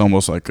this, and it's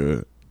almost like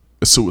a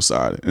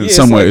suicide in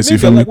some ways. Like, you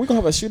feel me? Like we're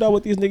gonna have a shootout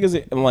with these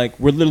niggas, and like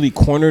we're literally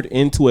cornered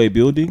into a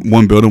building,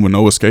 one building with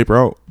no escape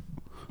route.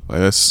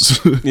 Like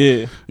that's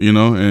yeah, you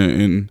know,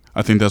 and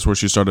I think that's where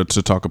she started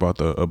to talk about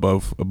the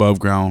above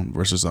ground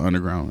versus the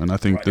underground, and I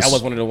think that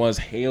was one of the ones.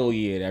 Hell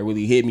yeah, that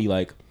really hit me.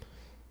 Like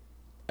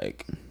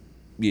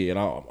yeah, and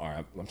all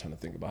right, I'm trying to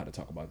think about how to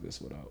talk about this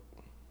without.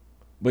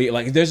 But yeah,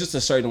 like, there's just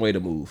a certain way to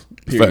move.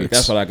 Period.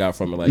 That's what I got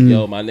from it. Like,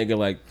 yo, my nigga,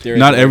 like,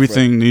 not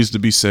everything needs to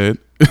be said.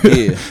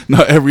 Yeah,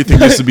 not everything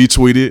needs to be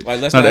tweeted.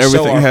 Like, let's not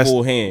everything show our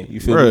full hand. You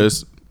feel me?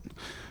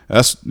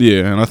 That's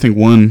and I think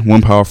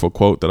one powerful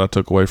quote that I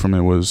took away from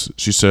it was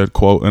she said,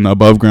 "quote An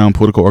above ground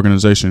political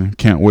organization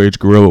can't wage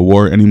guerrilla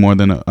war any more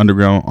than an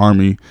underground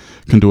army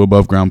can do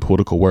above ground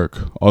political work.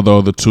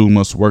 Although the two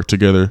must work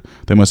together,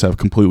 they must have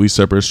completely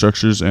separate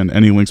structures, and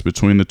any links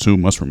between the two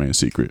must remain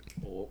secret."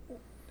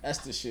 That's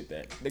the shit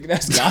that nigga.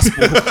 That's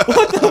gospel.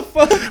 What the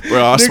fuck,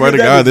 bro? I swear to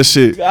God, this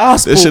shit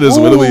is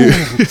literally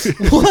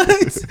what?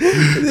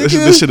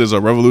 This shit is a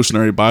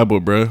revolutionary Bible,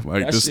 bro.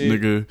 Like this shit.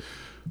 Nigga.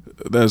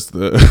 That's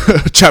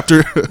the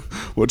chapter.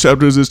 What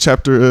chapter is this?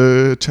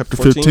 Chapter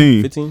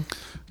 15. 15?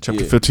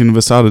 Chapter 15 of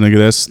Asada,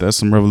 nigga. That's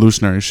some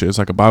revolutionary shit. It's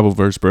like a Bible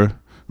verse, bro.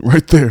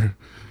 Right there.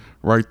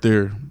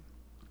 And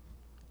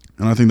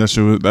I think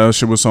that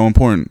shit was so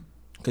important.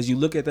 Because you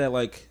look at that,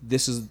 like,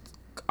 this is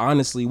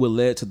honestly what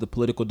led to the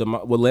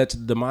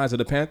demise of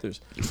the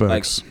Panthers.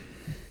 Facts. Like,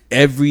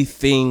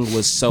 everything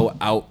was so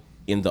out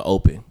in the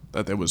open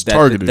that it was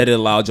targeted. That it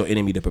allowed your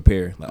enemy to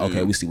prepare. Like,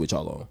 okay, we see what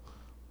y'all on.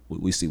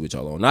 We see what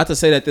y'all on. Not to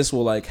say that this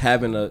will, like,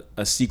 having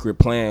a secret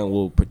plan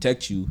will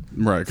protect you.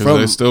 Right, because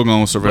they're still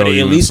going to surveil you. But it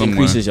at least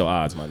increases your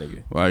odds, my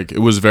nigga. Like, it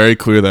was very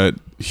clear that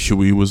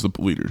Huey was the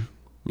leader.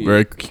 Yeah.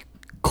 Very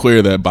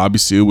clear that Bobby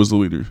Seale was the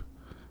leader.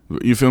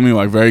 You feel me?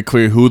 Like, very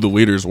clear who the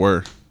leaders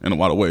were in a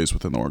lot of ways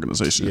within the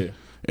organization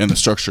and the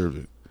structure of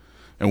it.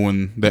 And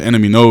when the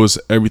enemy knows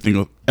every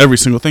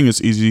single thing,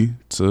 it's easy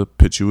to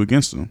pitch you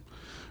against them.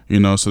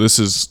 You know, so this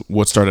is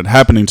what started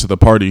happening to the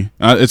party.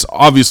 It's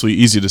obviously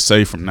easy to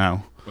say from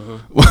now.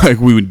 Like,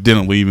 we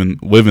didn't even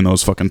live in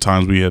those fucking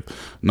times. We had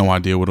no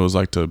idea what it was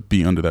like to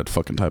be under that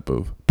fucking type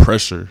of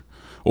pressure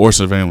or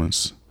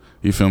surveillance.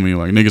 You feel me?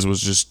 Like, niggas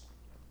was just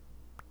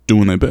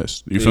doing their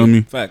best. You feel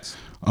me? Facts.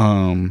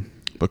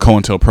 But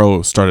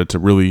COINTELPRO started to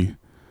really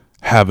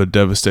have a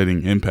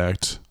devastating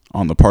impact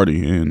on the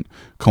party, and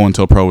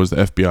COINTELPRO was the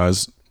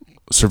FBI's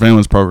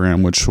surveillance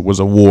program, which was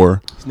a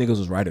war. These niggas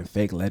was writing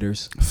fake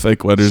letters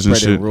and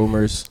shit,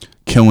 rumors,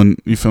 killing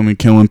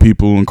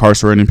people,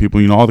 incarcerating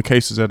people. You know, all the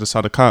cases that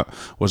Asada caught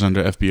was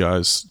under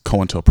FBI's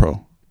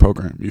COINTELPRO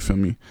program. You feel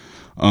me?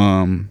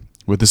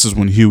 But this is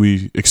when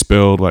Huey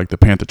expelled, like, the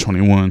Panther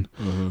 21.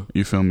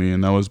 You feel me?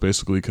 And that was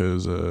basically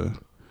because the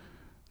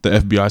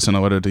FBI sent a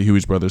letter to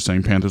Huey's brother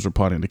saying Panthers were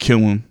plotting to kill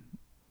him.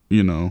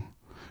 You know,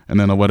 and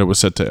then a letter was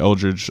sent to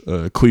Eldridge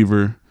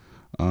Cleaver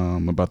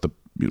about the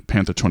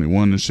Panther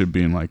 21 and shit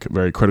being, like,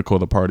 very critical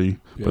of the party.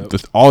 Yep.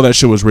 But all that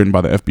shit was written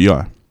by the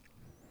FBI.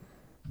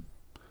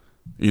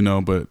 You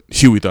know, but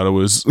Huey thought it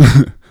was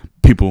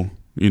people,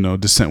 you know,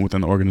 dissent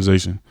within the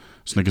organization.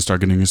 So niggas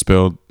start getting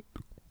expelled.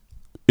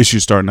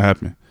 Issues starting to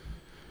happen.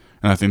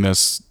 And I think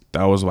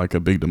that was like a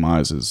big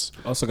demise. Is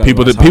also got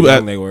people how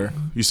young they were.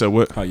 You said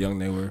what? How young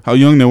they were. How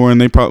young they were,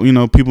 and they probably, you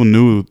know, people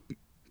knew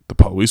the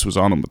police was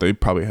on them, but they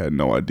probably had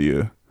no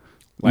idea.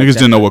 Like, niggas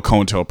didn't know what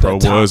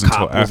COINTELPRO was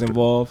until after. Was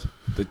involved.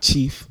 The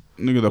chief,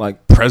 nigga,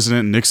 like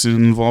President Nixon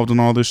involved in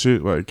all this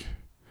shit. Like,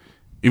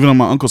 even on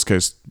my uncle's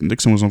case,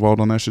 Nixon was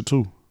involved on that shit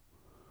too.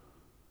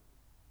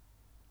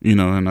 You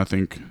know, and I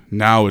think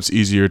now it's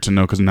easier to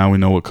know because now we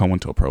know what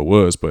COINTELPRO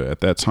was. But at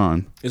that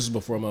time, this was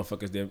before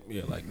motherfuckers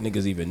like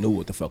niggas even knew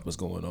what the fuck was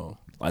going on.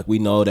 Like, we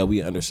know that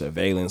we under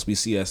surveillance, we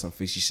see that some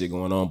fishy shit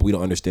going on, but we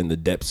don't understand the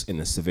depths and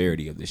the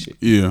severity of this shit.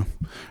 Yeah,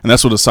 and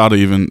that's what Asada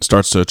even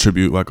starts to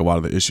attribute, like, a lot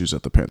of the issues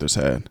that the Panthers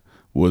had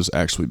was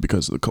actually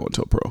because of the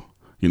COINTELPRO.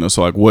 You know,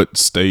 so, like, what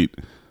state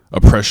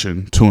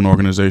oppression to an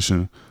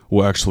organization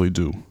will actually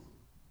do.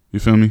 You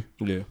feel me?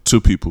 Yeah.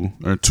 To people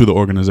or to the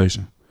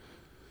organization.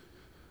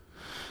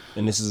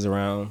 And this is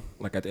around,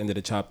 like, at the end of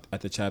the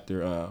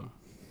chapter,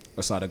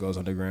 Asada goes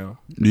underground.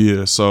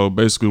 Yeah, so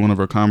basically one of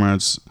her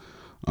comrades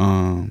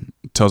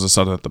tells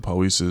Asada that the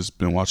police has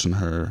been watching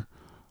her,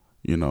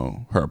 you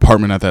know, her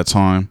apartment at that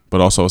time.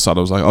 But also Asada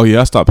was like, oh yeah,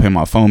 I stopped paying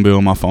my phone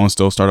bill. My phone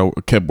still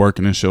kept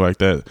working and shit like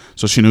that.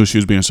 So she knew she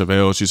was being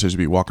surveilled. She said she'd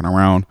be walking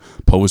around.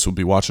 Police would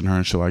be watching her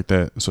and shit like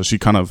that. So she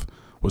kind of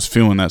was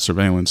feeling that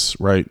surveillance,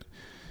 right?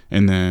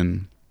 And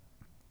then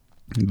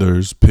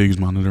there's pigs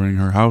monitoring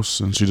her house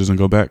and she doesn't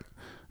go back.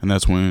 And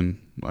that's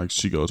when, like,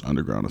 she goes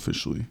underground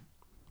officially.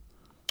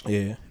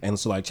 Yeah. And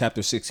so, like,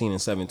 chapter 16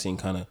 and 17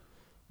 kind of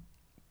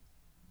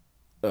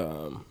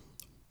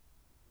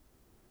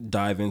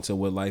dive into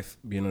what life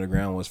being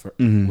underground was for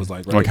was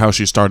like, right? Like how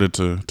she started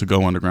to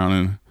go underground,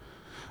 and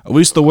at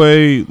least the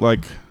way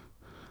like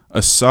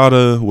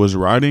Asada was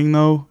writing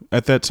though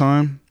at that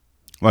time,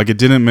 like it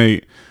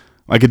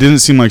didn't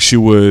seem like she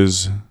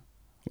was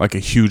like a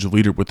huge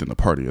leader within the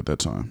party at that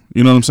time.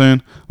 You know what I'm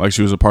saying? Like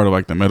she was a part of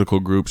like the medical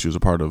group. She was a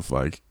part of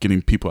like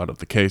getting people out of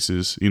the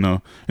cases, you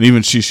know. And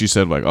even she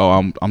said like, "Oh,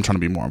 I'm trying to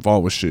be more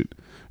involved with shit.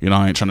 You know,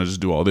 I ain't trying to just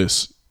do all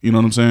this." You know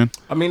what I'm saying?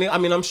 I mean,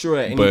 I'm sure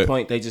at any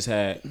point they just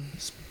had,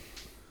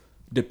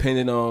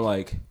 depending on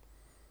like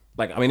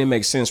I mean, it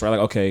makes sense, right? Like,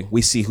 okay,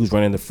 we see who's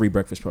running the free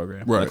breakfast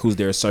program, right? Like who's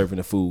there serving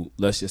the food.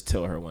 Let's just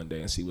tell her one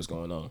day and see what's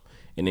going on.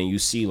 And then you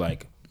see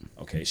like,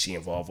 okay, she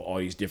involved with all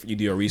these different. You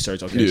do your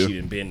research. Okay, she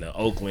didn't been to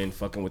Oakland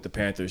fucking with the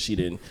Panthers. She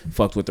didn't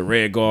fucked with the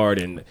Red Guard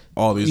and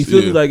all these. You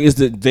feel me? Like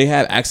they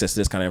have access to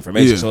this kind of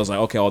information. So it's like,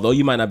 okay, although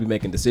you might not be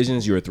making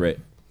decisions, you're a threat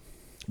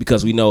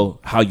because we know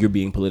how you're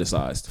being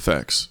politicized.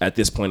 Facts. At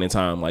this point in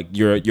time, like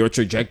your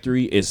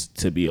trajectory is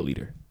to be a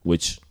leader,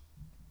 which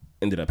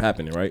ended up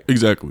happening, right?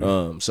 Exactly.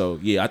 So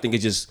yeah, I think it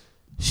just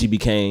she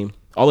became.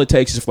 All it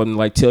takes is for them to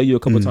like tell you a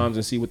couple times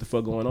and see what the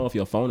fuck going on. If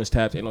your phone is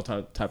tapped, ain't no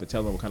time to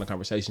tell them what kind of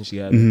conversation she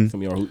had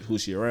from you or who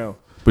she around.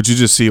 But you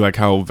just see like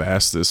how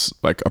vast this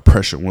like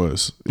oppression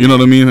was. You know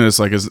what I mean? It's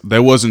like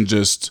there wasn't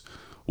just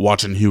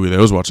watching Huey. They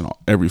was watching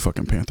every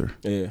fucking Panther.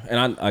 Yeah,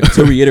 and I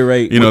to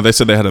reiterate, you know, they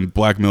said they had a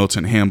black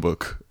militant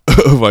handbook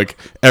of like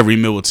every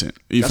militant.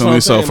 You feel me?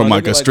 So from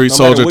like a street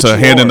soldier to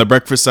handing the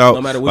breakfast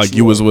out, like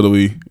you was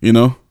literally, you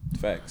know.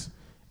 Facts.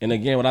 And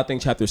again, what I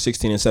think chapter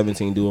 16 and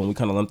 17 do, and we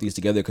kind of lump these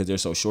together because they're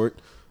so short,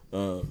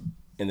 and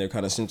they're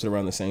kind of centered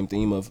around the same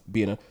theme of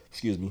being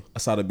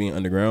Asada being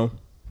underground.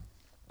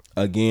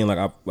 Again,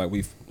 like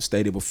we've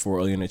stated before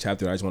earlier in the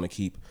chapter, I just want to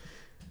keep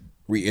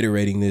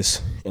reiterating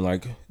this and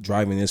like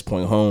driving this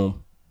point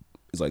home.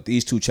 It's like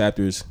these two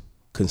chapters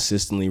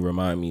consistently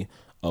remind me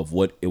of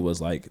what it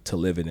was like to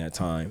live in that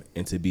time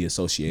and to be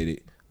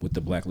associated with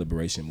the Black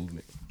Liberation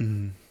Movement.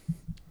 Mm-hmm.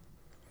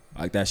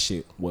 Like that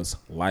shit was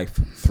life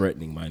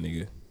threatening, my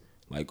nigga.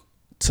 Like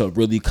to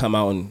really come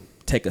out and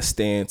take a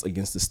stance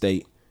against the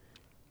state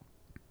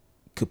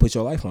could put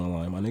your life on the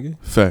line, my nigga.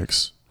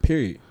 Facts.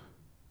 Period.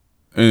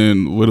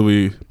 And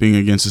literally being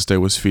against the state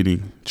was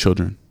feeding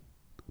children,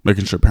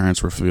 making sure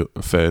parents were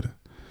fed,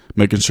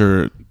 making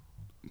sure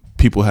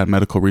people had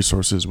medical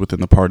resources within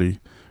the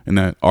party and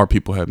that our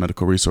people had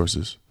medical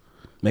resources.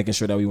 Making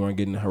sure that we weren't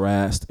getting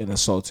harassed and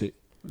assaulted.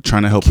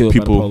 Trying to help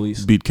people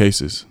beat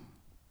cases.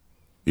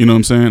 You know what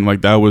I'm saying?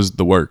 Like that was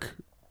the work.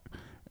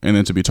 And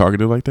then to be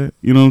targeted like that,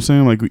 you know what I'm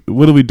saying? Like,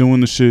 what are we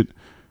doing? The shit,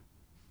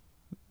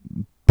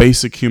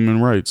 basic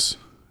human rights,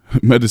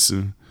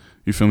 medicine,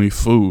 you feel me?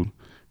 Food,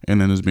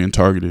 and then it's being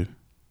targeted,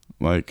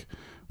 like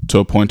to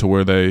a point to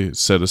where they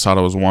said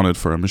Asada was wanted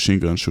for a machine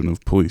gun shooting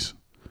of police.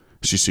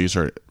 She sees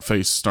her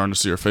face, starting to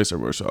see her face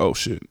everywhere. So, oh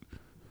shit,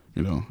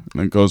 you know,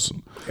 and it goes.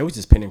 It was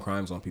just pinning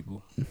crimes on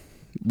people,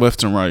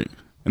 left and right,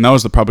 and that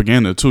was the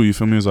propaganda too. You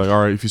feel me? It's like,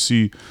 all right, if you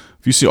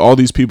see all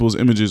these people's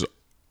images,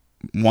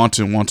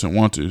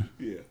 wanted.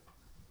 Yeah.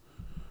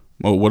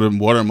 Well, what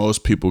are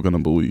most people gonna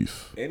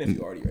believe? And if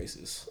you're already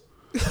racist,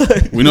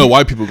 we know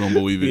white people gonna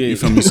believe it. Yeah. You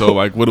feel me? So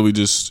like, what do we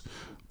just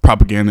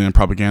propaganda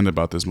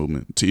about this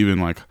movement to even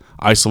like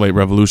isolate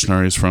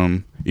revolutionaries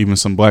from even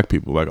some black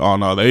people? Like, oh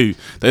no, they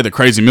the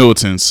crazy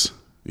militants.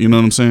 You know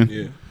what I'm saying?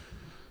 Yeah.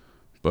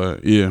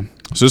 But yeah,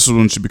 so this is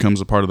when she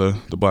becomes a part of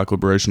the Black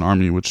Liberation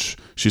Army, which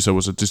she said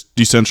was a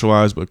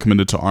decentralized but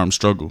committed to armed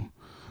struggle.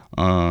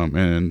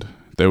 And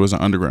there was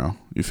an underground.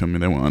 You feel me?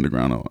 They went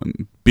underground.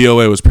 And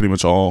BLA was pretty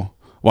much a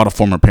lot of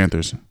former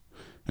Panthers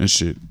and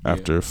shit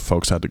after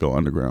folks had to go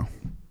underground.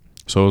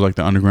 So it was like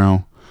the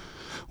underground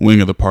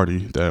wing of the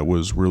party that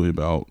was really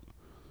about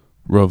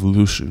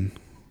revolution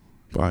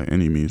by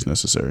any means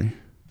necessary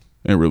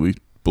and really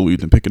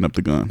believed in picking up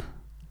the gun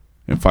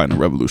and fighting a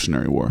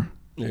revolutionary war.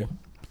 Yeah.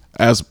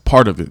 As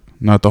part of it,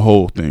 not the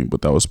whole thing,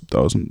 but that was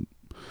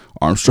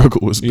armed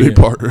struggle was a big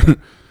part.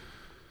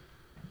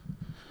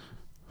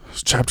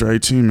 Chapter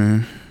 18,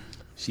 man.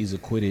 She's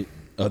acquitted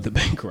of the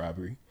bank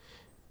robbery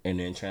and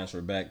then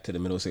transferred back to the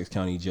Middlesex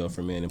County Jail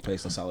for Men and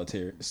placed in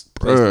solitary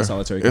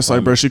it's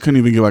like, bro, she couldn't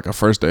even get like a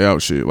first day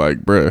out shit.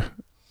 Like, bro,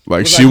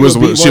 like she'd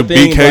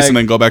beat case and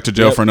then go back to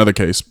jail for another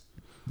case.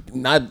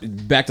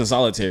 Not back to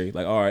solitary.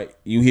 Like, all right,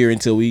 you here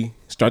until we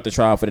start the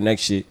trial for the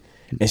next shit.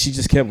 And she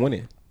just kept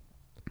winning.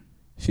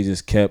 She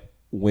just kept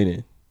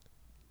winning,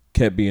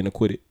 kept being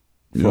acquitted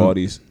for all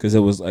these, because it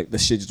was like the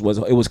shit just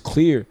wasn't. It was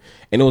clear,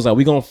 and it was like,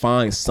 we gonna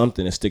find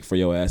something to stick for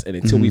your ass, and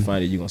until we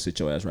find it, you gonna sit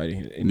your ass right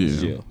in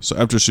this jail. So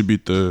after she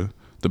beat the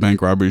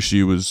bank robbery,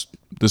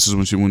 this is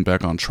when she went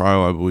back on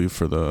trial, I believe,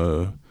 for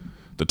the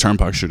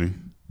Turnpike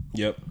shooting.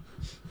 Yep.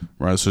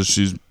 Right. So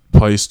she's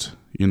placed,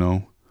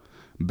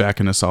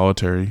 back in a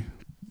solitary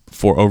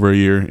for over a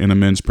year in a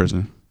men's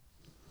prison.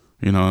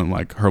 And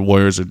like her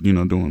lawyers are,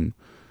 doing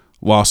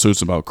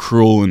lawsuits about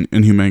cruel and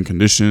inhumane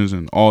conditions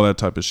and all that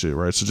type of shit,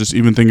 right? So just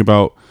even think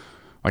about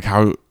like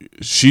how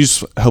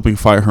she's helping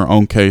fight her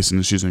own case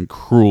and she's in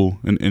cruel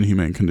and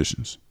inhumane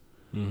conditions.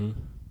 Mm-hmm.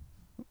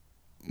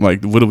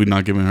 Like, what are we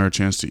not giving her a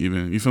chance to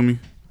even? You feel me?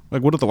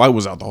 Like, what if the light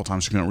was out the whole time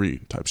she couldn't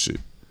read? Type shit.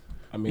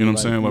 I mean, you know what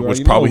I'm saying? Like, what's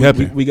you probably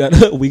happening? We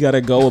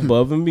gotta go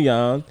above and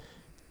beyond.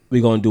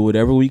 We're gonna do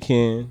whatever we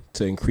can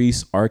to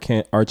increase our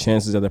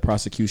chances of the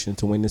prosecution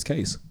to win this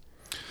case.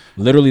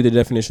 Literally, the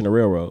definition of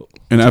railroad.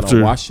 And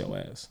after wash your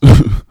ass.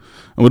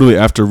 Literally,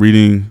 after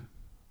reading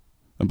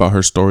about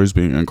her stories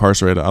being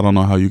incarcerated, I don't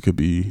know how you could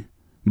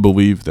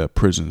believe that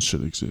prisons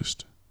should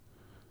exist.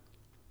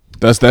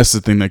 That's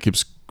the thing that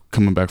keeps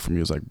coming back for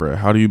me. Is like, bruh,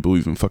 how do you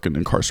believe in fucking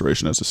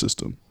incarceration as a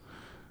system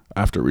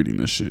after reading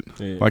this shit?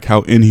 Yeah. Like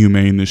how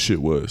inhumane this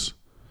shit was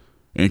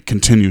and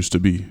continues to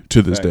be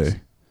to this Facts.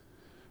 day.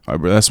 All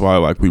right, bro, that's why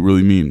like we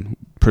really mean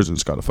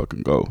prisons gotta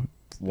fucking go.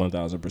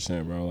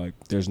 1000%, bro. Like,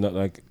 there's not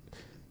like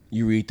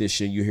you read this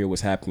shit, you hear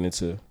what's happening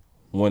to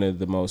one of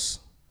the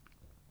most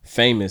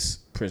famous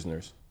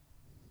prisoners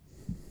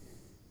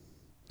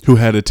Who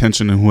had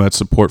attention and who had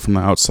support from the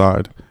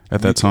outside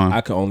at that time.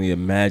 I can only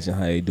imagine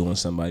how they doing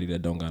somebody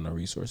that don't got no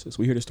resources.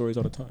 We hear the stories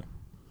all the time.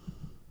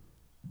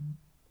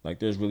 Like,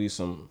 there's really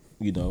some,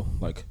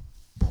 like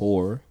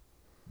poor,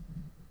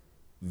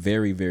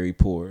 very, very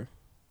poor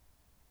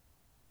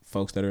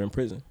folks that are in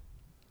prison.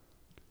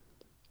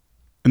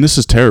 And this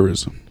is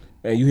terrorism.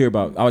 And you hear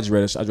about, I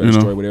read a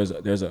story where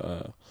there's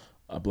a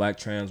black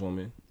trans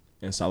woman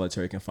in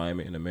solitary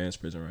confinement in a man's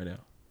prison right now.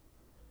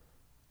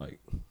 Like,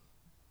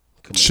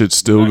 shit's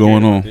still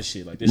going on. This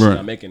shit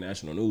not making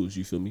national news.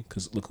 You feel me?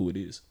 Because look who it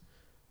is.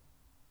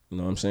 You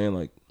know what I'm saying?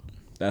 Like,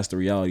 that's the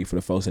reality for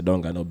the folks that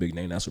don't got no big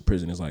name. That's what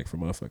prison is like for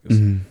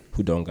motherfuckers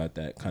who don't got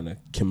that kind of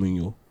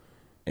communal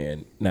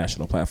and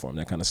national platform,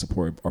 that kind of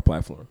support or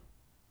platform.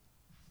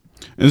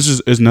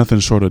 It's nothing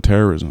short of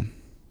terrorism.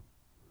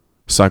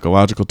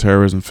 Psychological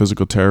terrorism,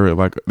 physical terror.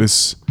 Like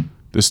this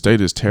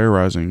state is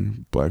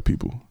terrorizing black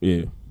people.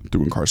 Yeah.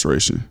 Through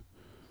incarceration.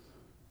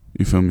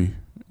 You feel me?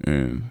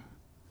 And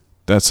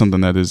that's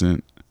something that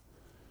isn't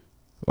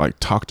like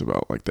talked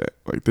about like that.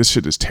 Like this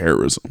shit is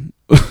terrorism.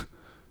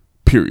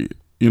 Period.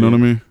 You know what I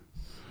mean?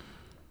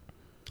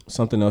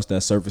 Something else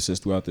that surfaces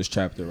throughout this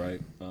chapter,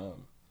 right?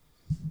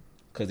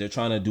 Because they're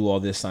trying to do all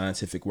this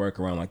scientific work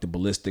around like the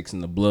ballistics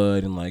and the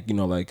blood and like,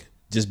 like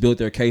just build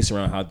their case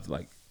around how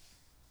like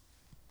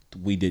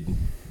we didn't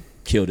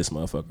kill this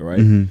motherfucker, right?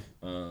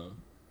 Mm-hmm.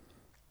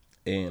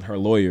 And her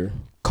lawyer,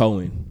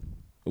 Cohen,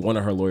 one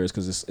of her lawyers,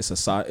 because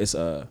it's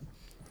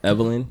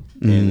Evelyn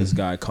and this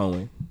guy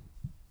Cohen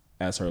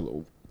as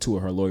two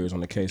of her lawyers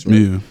on the case,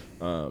 right?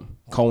 Yeah.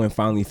 Cohen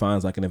finally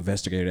finds like an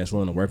investigator that's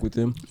willing to work with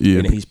him. Yeah.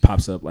 And then he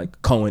pops up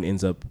like Cohen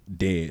ends up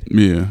dead.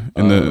 Yeah.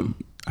 And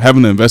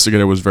having the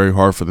investigator was very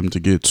hard for them to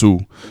get too.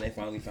 And they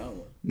finally found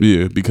one.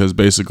 Yeah, because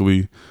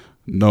basically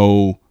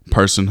no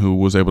person who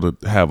was able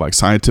to have like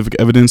scientific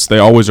evidence, they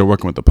always are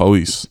working with the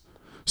police.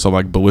 So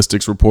like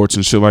ballistics reports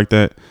and shit like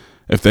that,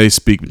 if they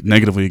speak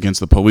negatively against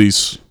the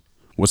police,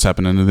 what's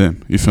happening to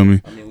them? You feel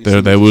me? I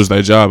mean, they lose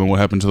their job, and what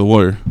happened to the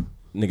lawyer?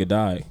 Nigga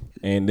died.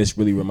 And this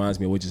really reminds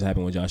me of what just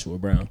happened with Joshua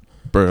Brown.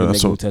 Bro, the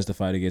nigga who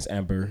testified against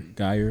Amber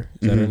Geiger.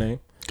 Is that her name?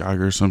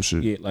 Geiger, some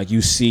shit. Yeah, like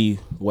you see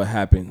what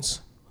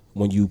happens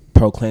when you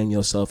proclaim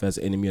yourself as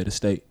an enemy of the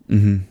state.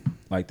 Mm-hmm.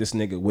 Like this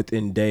nigga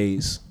within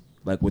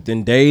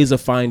days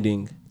of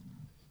finding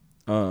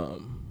a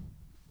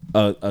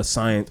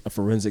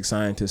forensic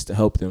scientist to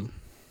help them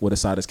with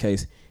Assata's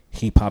case,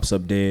 he pops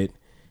up dead,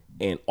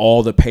 and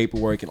all the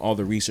paperwork and all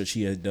the research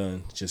he has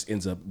done just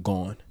ends up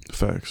gone.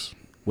 Facts.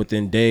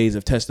 Within days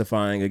of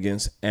testifying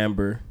against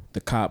Amber,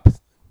 the cop,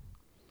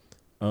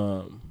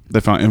 they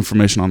found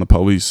information on the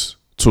police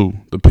too.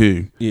 The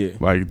pig, yeah,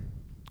 like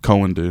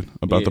Cohen did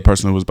about the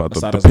person who was about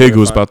the pig who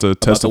was about to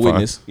testify. The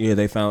witness. Yeah,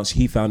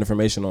 he found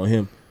information on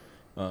him.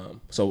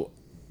 So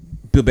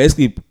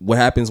basically, what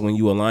happens when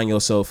you align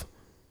yourself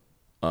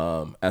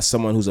as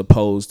someone who's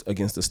opposed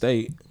against the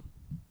state?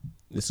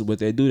 This is what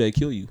they do. They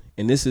kill you.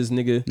 And this is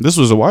nigga. This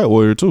was a white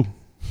lawyer too.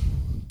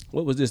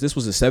 What was this? This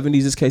was the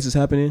 70s. This case is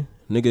happening,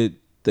 nigga.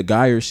 The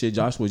Geiger shit.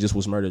 Joshua just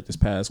was murdered this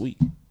past week.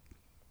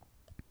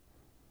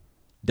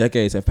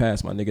 Decades have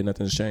passed, my nigga.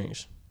 Nothing's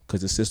changed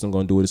because the system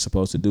gonna do what it's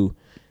supposed to do,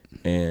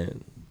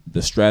 and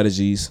the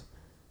strategies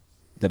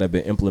that have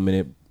been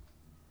implemented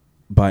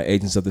by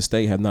agents of the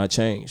state have not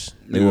changed.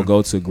 They will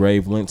go to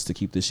grave lengths to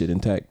keep this shit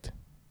intact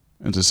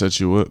and to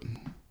set you up.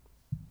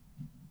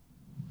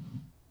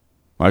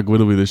 Like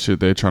literally, this shit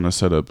they're trying to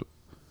set up.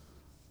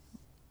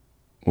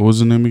 What was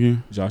the name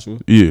again? Joshua.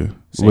 Yeah,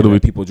 literally,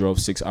 people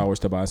drove 6 hours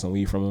to buy some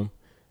weed from him,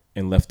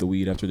 and left the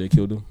weed after they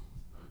killed him.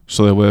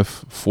 So they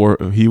left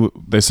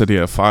they said he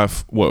had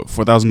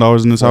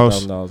 $4,000 in his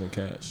house. $4,000 in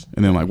cash.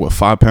 And then like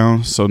 5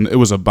 pounds. So it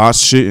was a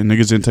boss shit, and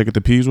niggas didn't take it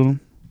to peas with him.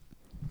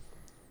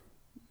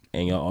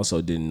 And y'all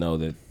also didn't know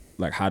that.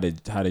 Like, how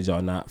did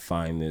y'all not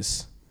find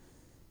this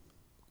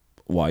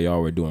while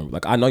y'all were doing?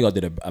 Like, I know y'all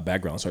did a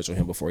background search on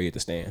him before he hit the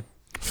stand.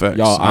 Facts.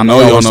 I know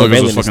y'all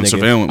niggas was fucking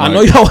surveilling. I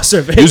know y'all was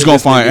surveilling. He was gonna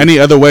find any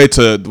other way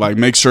to like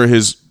make sure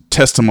his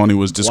testimony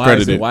was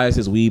discredited. Why is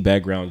his weed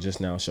background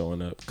just now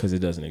showing up? Because it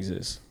doesn't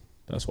exist.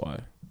 That's why.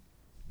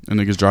 And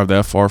niggas drive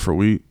that far for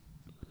weed.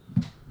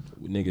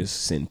 Niggas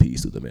send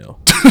peas through the mail.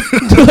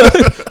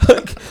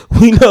 Like,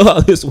 we know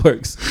how this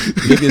works.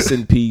 Niggas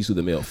send peas through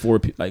the mail.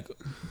 4 like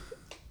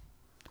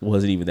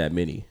wasn't even that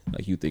many.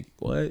 Like you think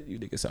what? You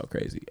niggas sound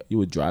crazy. You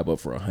would drive up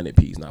for 100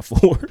 peas, not 4.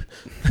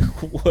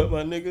 What,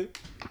 my nigga?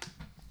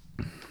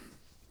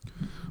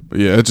 But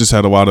yeah, it just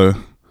had a lot of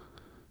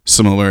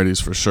similarities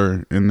for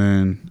sure. And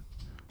then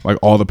like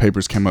all the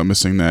papers came up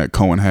missing that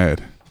Cohen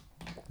had.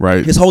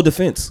 Right. His whole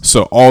defense.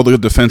 So all the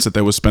defense that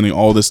they were spending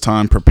all this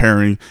time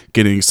preparing,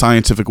 getting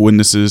scientific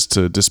witnesses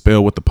to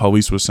dispel what the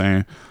police was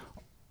saying,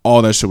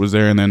 all that shit was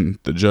there. And then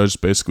the judge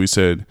basically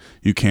said,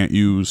 you can't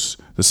use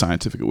the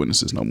scientific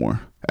witnesses no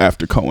more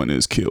after Cohen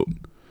is killed.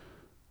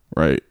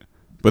 Right.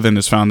 But then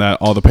it's found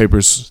that all the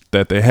papers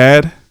that they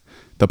had,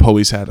 the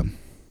police had them.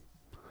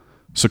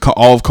 So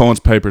all of Cohen's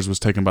papers was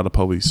taken by the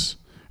police,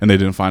 and they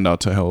didn't find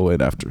out till hell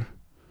late after.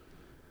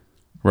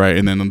 Right.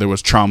 And then there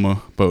was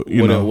trauma, but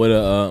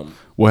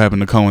what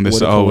happened to Cohen? They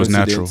said, it was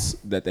natural.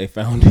 That they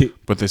found it.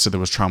 But they said there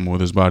was trauma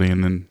with his body,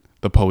 and then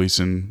the police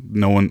and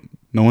no one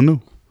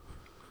knew.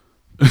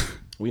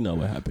 We know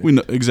what happened. We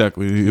know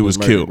exactly. It was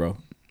murdered, killed, bro.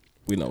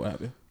 We know what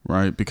happened.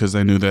 Right, because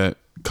they knew that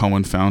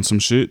Cohen found some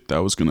shit that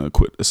was gonna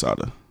acquit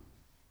Assata.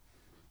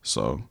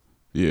 So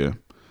yeah,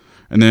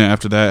 and then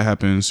after that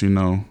happens,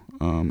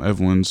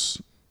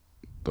 Evelyn's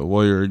the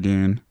lawyer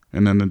again,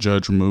 and then the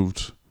judge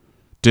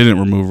didn't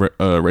remove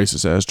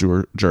racist ass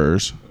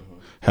jurors,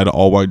 had an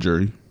all white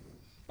jury.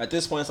 At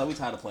this point, so we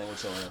tired of playing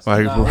with your ass.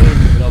 Like, we ain't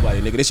giving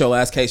nobody, nigga. This your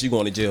last case. You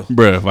going to jail,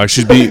 bruh. Like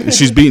she's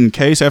beating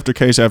case after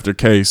case after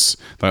case.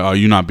 Like, oh,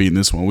 you not beating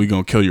this one. We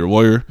gonna kill your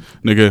lawyer,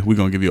 nigga. We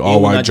gonna give you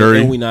all white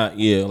jury. We not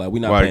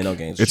playing no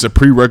games. It's a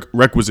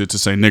prerequisite to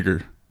say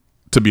nigger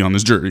to be on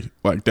this jury.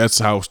 Like that's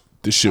how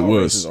this shit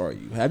was. Are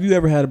you? Have you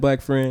ever had a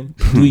black friend?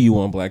 Do you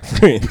want black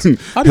friends?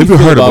 How do Have you you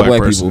feel heard about of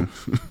black black person?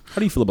 people? How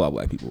do you feel about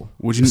black people?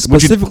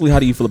 Specifically, how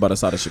do you feel about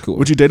Assata Shakur?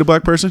 Would you date a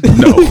black person?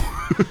 No.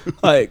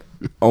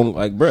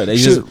 Bro,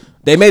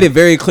 they made it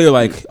very clear.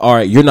 Like, all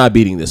right, you're not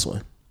beating this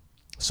one.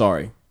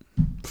 Sorry,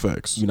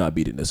 facts. you're not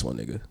beating this one,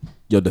 nigga.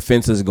 Your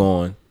defense is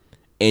gone,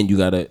 and you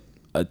got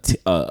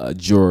a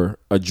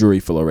jury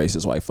full of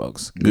racist white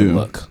folks. Good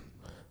luck.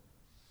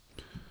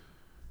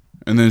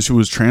 And then she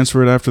was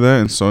transferred after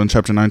that, and so in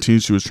chapter 19,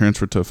 she was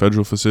transferred to a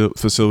federal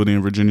facility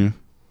in Virginia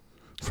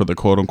for the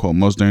quote unquote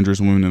most dangerous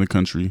women in the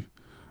country.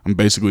 I'm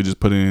basically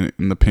just putting it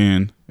in the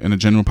pen in the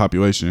general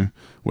population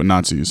with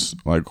Nazis,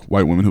 like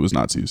white women who was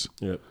Nazis.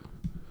 Yep.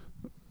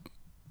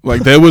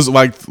 Like there was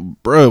like,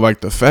 bro,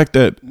 like the fact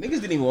that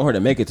niggas didn't even want her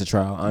to make it to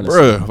trial.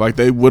 Honestly, bro, like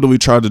they literally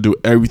tried to do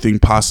everything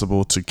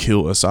possible to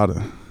kill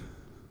Assata.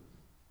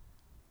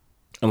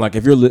 And like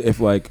if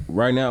like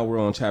right now we're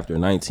on chapter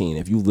 19,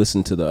 if you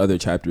listen to the other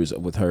chapters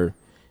with her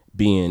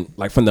being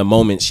like from the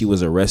moment she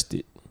was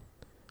arrested,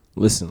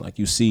 listen, like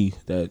you see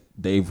that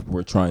they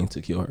were trying to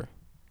kill her.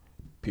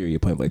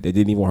 Period. Point blank. They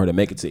didn't even want her to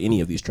make it to any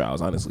of these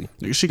trials. Honestly,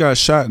 she got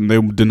shot and they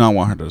did not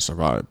want her to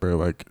survive, bro.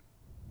 Like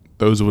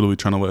those were literally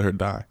trying to let her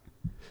die.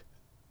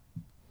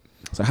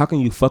 So how can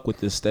you fuck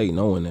with this state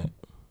knowing that?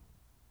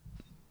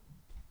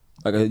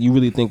 Like, you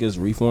really think it's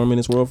reform in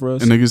this world for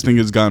us? And niggas think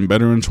it's gotten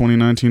better in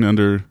 2019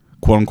 under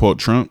quote unquote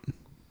Trump,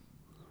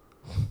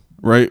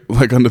 right?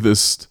 Like under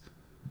this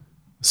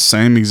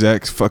same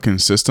exact fucking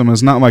system.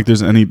 It's not like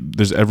there's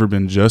ever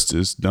been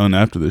justice done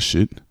after this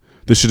shit.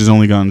 This shit has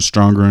only gotten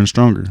stronger and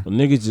stronger.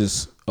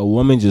 A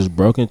woman just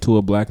broke into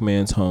a black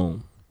man's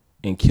home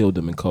and killed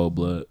him in cold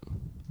blood.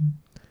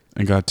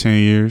 And got 10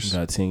 years.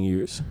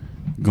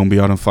 Gonna be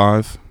out in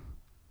 5.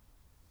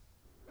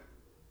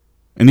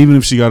 And even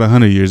if she got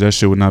 100 years, that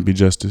shit would not be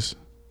justice.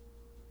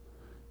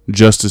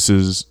 Justice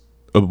is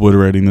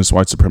obliterating this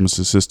white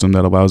supremacist system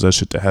that allows that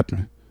shit to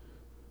happen.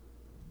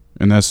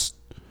 And that's,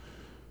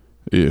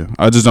 yeah.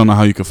 I just don't know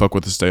how you could fuck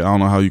with the state. I don't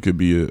know how you could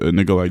be a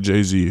nigga like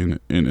Jay-Z and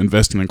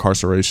invest in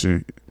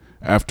incarceration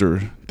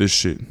after this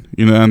shit.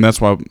 And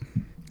that's why.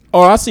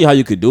 Oh, I see how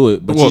you could do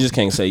it, but you just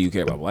can't say you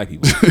care about black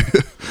people.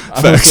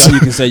 I don't see how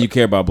you can say you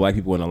care about black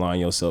people and align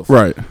yourself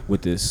right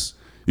with this.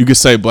 You could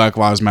say Black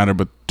Lives Matter,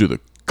 but do the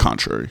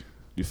contrary.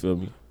 You feel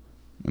me?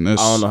 And I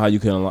don't know how you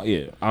can.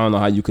 I don't know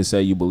how you could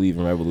say you believe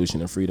in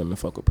revolution and freedom and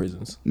fuck with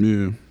prisons.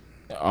 Yeah.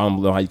 I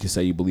don't know how you can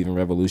say you believe in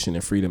revolution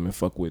and freedom and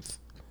fuck with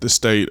the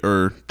state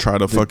or try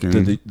to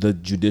the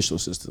judicial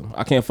system.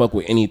 I can't fuck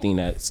with anything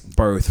that's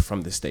birthed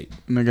from the state.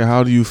 Nigga,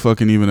 how do you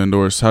fucking even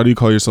endorse? How do you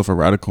call yourself a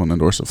radical and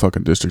endorse a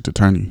fucking district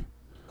attorney?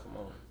 Come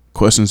on.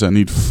 Questions that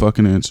need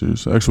fucking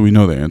answers. Actually, we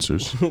know the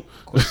answers.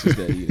 Questions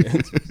that need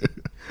answers.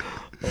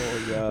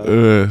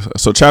 Oh God.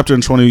 So chapter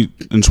 20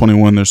 and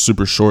 21, they're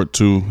super short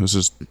too. It's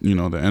just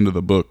the end of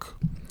the book.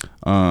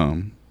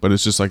 But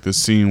it's just like this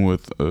scene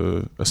with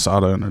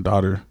Assata and her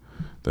daughter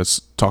that's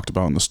talked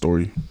about in the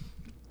story.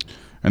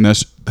 And that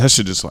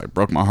shit just like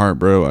broke my heart,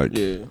 bro. Like,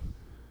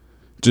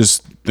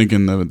 just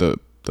thinking the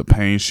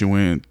pain she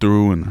went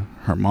through and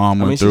her mom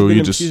went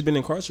through. She's been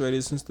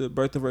incarcerated since the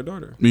birth of her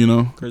daughter.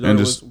 And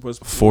just was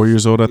 4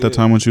 years old at that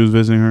time when she was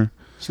visiting her.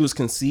 She was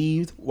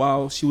conceived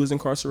while she was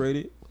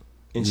incarcerated,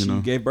 and she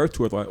gave birth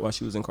to her while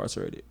she was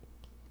incarcerated.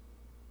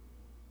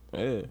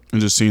 Yeah.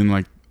 And just seeing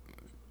like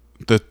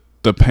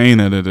the pain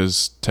that it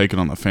is taken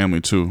on the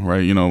family too,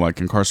 right? You know, like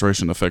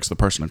incarceration affects the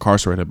person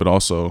incarcerated, but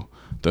also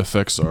the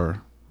effects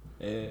are.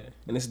 Yeah,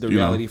 and this is the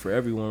reality for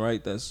everyone,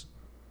 right?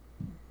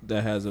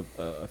 That has a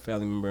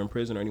family member in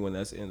prison, or anyone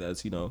that's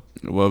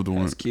Loved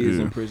one, has kids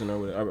in prison, or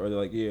whatever, or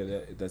like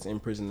that's in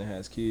prison that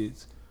has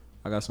kids.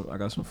 I got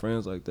some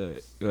friends like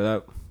that.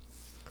 That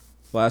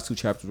last 2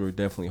 chapters were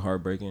definitely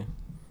heartbreaking.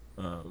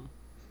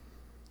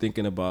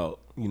 Thinking about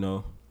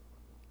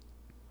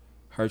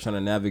her trying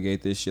to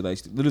navigate this shit, like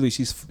literally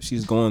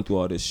she's going through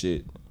all this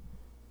shit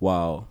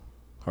while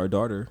her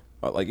daughter,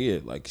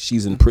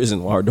 she's in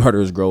prison while her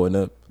daughter is growing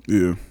up.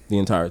 Yeah, the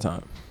entire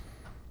time.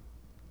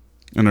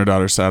 And her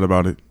daughter's sad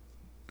about it,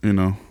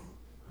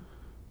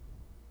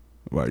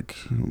 like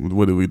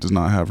Whitley does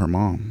not have her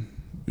mom,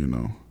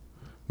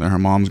 that her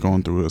mom's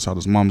going through it.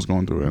 Asada's mom's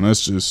going through it, and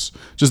that's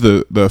just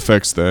the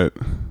effects that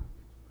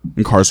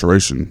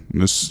incarceration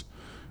this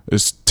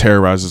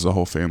terrorizes the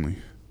whole family,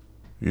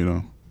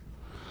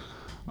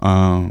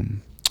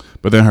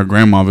 But then her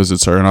grandma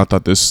visits her, and I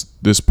thought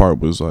this part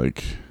was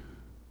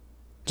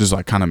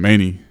just kind of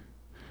many.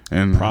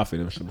 And prophet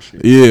or some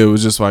shit. Yeah, it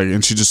was just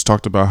and she just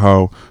talked about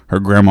how her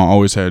grandma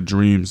always had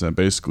dreams that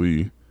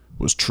basically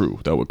was true,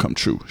 that would come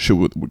true. Shit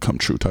would come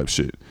true type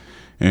shit.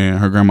 And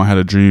her grandma had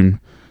a dream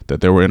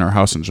that they were in her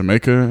house in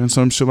Jamaica and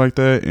some shit like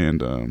that.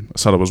 And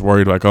Asada was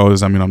worried, oh,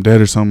 does that mean I'm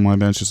dead or something like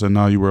that? And she said,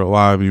 no, you were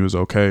alive and you was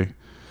okay.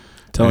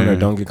 Telling her,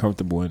 don't get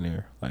comfortable in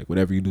there. Like,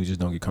 whatever you do, just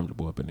don't get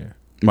comfortable up in there.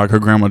 Like, her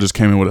grandma just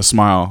came in with a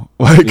smile.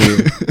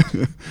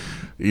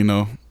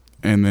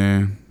 And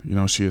then,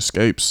 she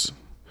escapes.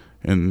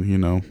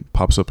 And,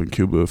 pops up in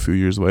Cuba a few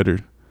years later.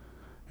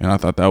 And I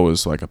thought that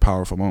was, a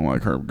powerful moment.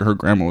 Like, her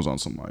grandma was on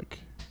some,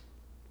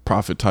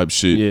 prophet type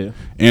shit. Yeah.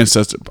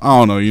 Ancestor.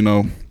 I don't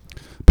know,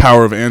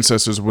 power of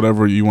ancestors,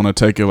 whatever you want to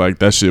take it.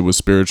 That shit was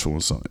spiritual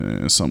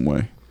in some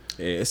way.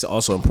 Yeah, it's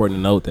also important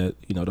to note that,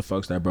 the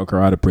folks that broke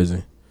her out of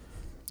prison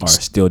are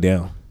still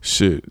down.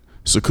 Shit.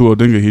 Sekou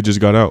Odinga, he just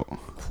got out.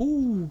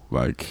 Ooh.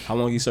 How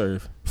long he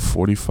served?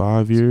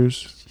 45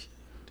 years.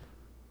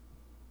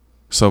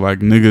 So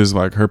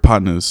niggas her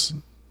partners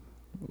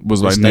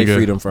was nigga,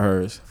 freedom for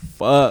hers.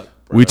 Fuck,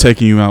 bro. We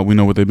taking you out. We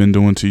know what they've been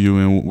doing to you,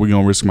 and we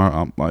gonna risk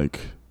my we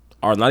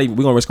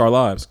gonna risk our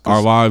lives.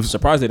 Our lives.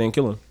 Surprised they didn't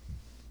kill him.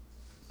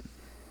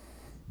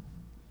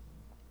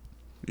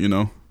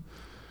 And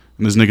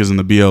there's niggas in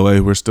the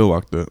BLA. We're still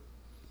locked up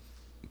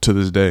to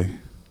this day.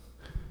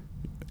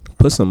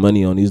 Put some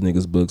money on these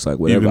niggas' books,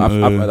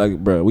 whatever.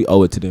 Bro, we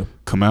owe it to them.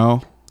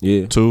 Kamal,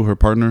 yeah, too, her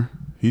partner,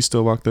 he's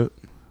still locked up.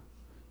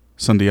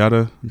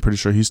 Sundiata, I'm pretty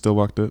sure he's still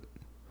locked up.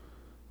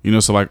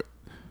 So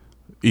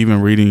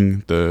even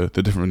reading the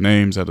different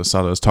names that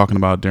Asada is talking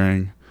about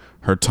during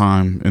her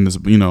time in this,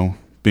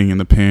 being in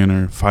the pen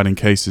or fighting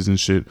cases and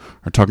shit,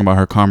 or talking about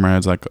her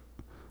comrades, a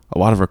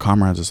lot of her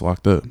comrades is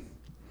locked up.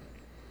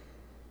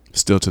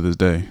 Still to this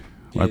day,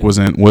 yeah.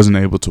 wasn't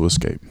able to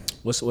escape.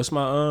 What's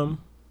my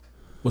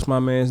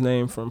man's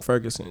name from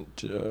Ferguson?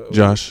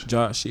 Josh.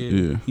 Josh,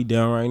 yeah. He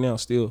down right now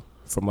still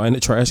from lighting the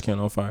trash can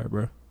on fire,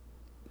 bro.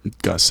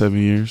 Got 7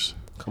 years.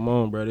 Come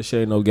on, bro. This shit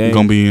ain't no game.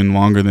 Gonna be in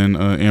longer than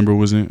Amber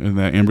was in, and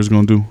that Amber's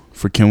gonna do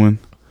for killing.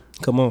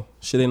 Come on.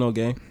 Shit ain't no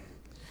game.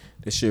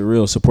 This shit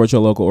real. Support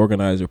your local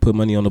organizer. Put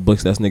money on the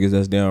books. That's niggas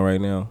that's down right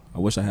now. I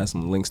wish I had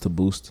some links to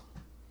boost.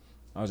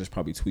 I'll just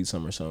probably tweet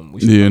some or something.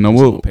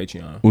 We'll on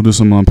Patreon. We'll do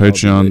something on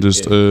Patreon.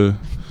 Just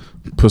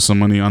put some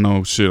money. I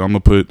know shit. I'm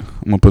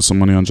gonna put some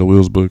money on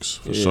Jalil's books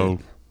for sure.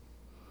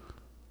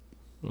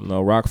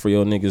 No, rock for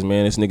your niggas,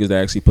 man. It's niggas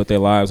that actually put their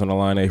lives on the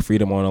line, their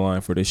freedom on the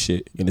line for this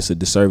shit. And it's a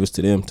disservice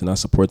to them to not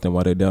support them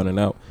while they're down and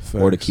out. Facts.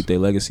 Or to keep their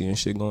legacy and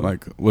shit going.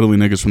 Literally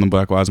niggas from the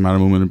Black Lives Matter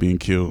movement are being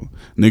killed.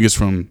 Niggas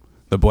from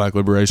the Black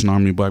Liberation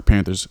Army, Black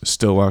Panthers,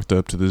 still locked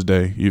up to this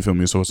day. You feel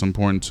me? So it's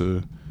important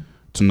to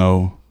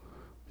know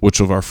which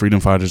of our freedom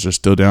fighters are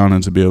still down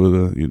and to be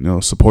able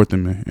to, support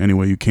them in any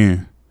way you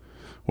can.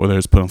 Whether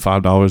it's putting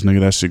 $5, nigga,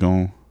 that shit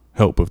gonna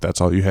help if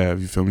that's all you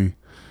have. You feel me?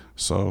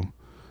 So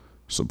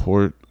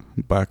support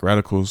Black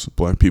radicals,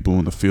 Black people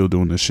in the field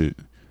doing this shit.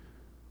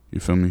 You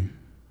feel me?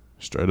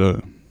 Straight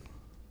up.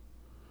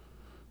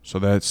 So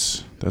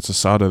that's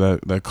Asada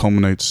that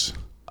culminates.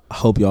 I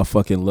hope y'all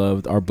fucking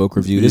loved our book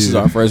review. This is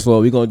our first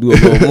vlog. We gonna do a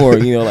little more.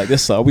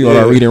 This we on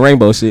our reading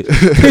rainbow shit.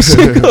 This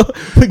shit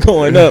we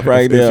going up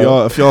right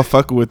now. If y'all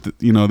fucking with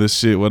this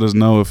shit, let us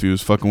know if you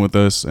was fucking with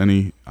us.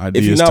 Any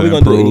ideas? If you're not, we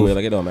gonna do it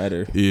anyway. It don't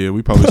matter. Yeah,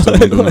 we probably still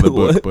gonna do another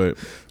book, but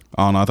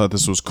I don't know. I thought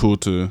this was cool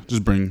to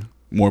just bring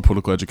more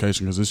political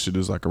education because this shit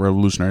is like a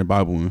revolutionary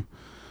Bible, and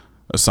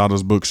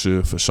Asada's book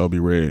should for sure be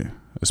read,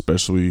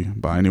 especially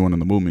by anyone in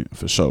the movement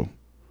for sure.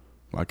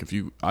 If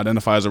you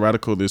identify as a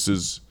radical, this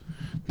is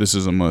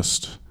a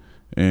must.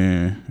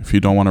 And if you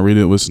don't want to read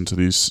it, listen to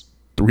these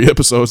 3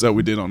 episodes that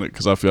we did on it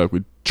because I feel like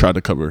we tried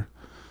to cover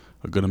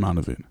a good amount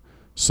of it.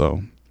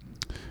 So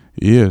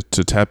yeah,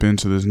 to tap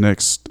into this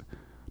next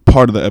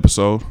part of the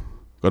episode,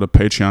 go to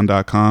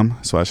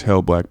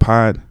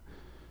patreon.com/hellblackpod.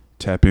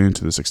 tap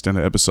into this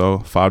extended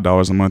episode.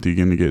 $5 a month, you're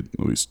going to get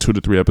at least 2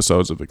 to 3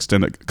 episodes of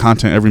extended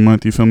content every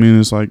month. You feel me? And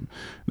it's like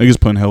niggas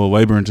putting hella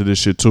labor into this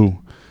shit too.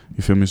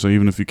 You feel me? So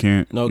even if you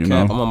can't, no you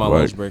cap, know, I'm on my like,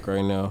 lunch break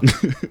right now.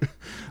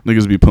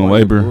 Niggas be putting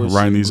labor, bullshit,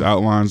 writing these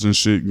outlines and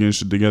shit, getting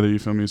shit together. You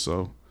feel me?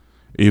 So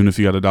even if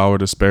you got $1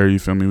 to spare, you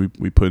feel me?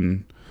 We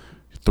putting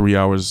 3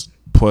 hours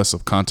plus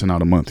of content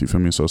out a month. You feel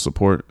me? So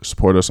support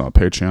us on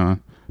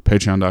Patreon.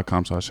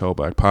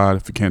 Patreon.com/HellBlackPod.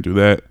 If you can't do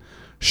that,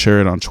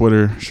 share it on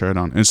Twitter, share it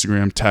on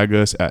Instagram, tag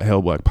us at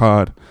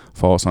HellBlackPod.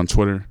 Follow us on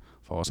Twitter,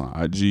 follow us on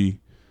IG,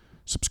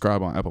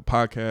 subscribe on Apple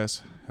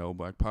Podcasts,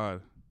 HellBlackPod.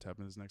 Tap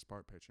into this next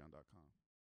part, Patreon.com.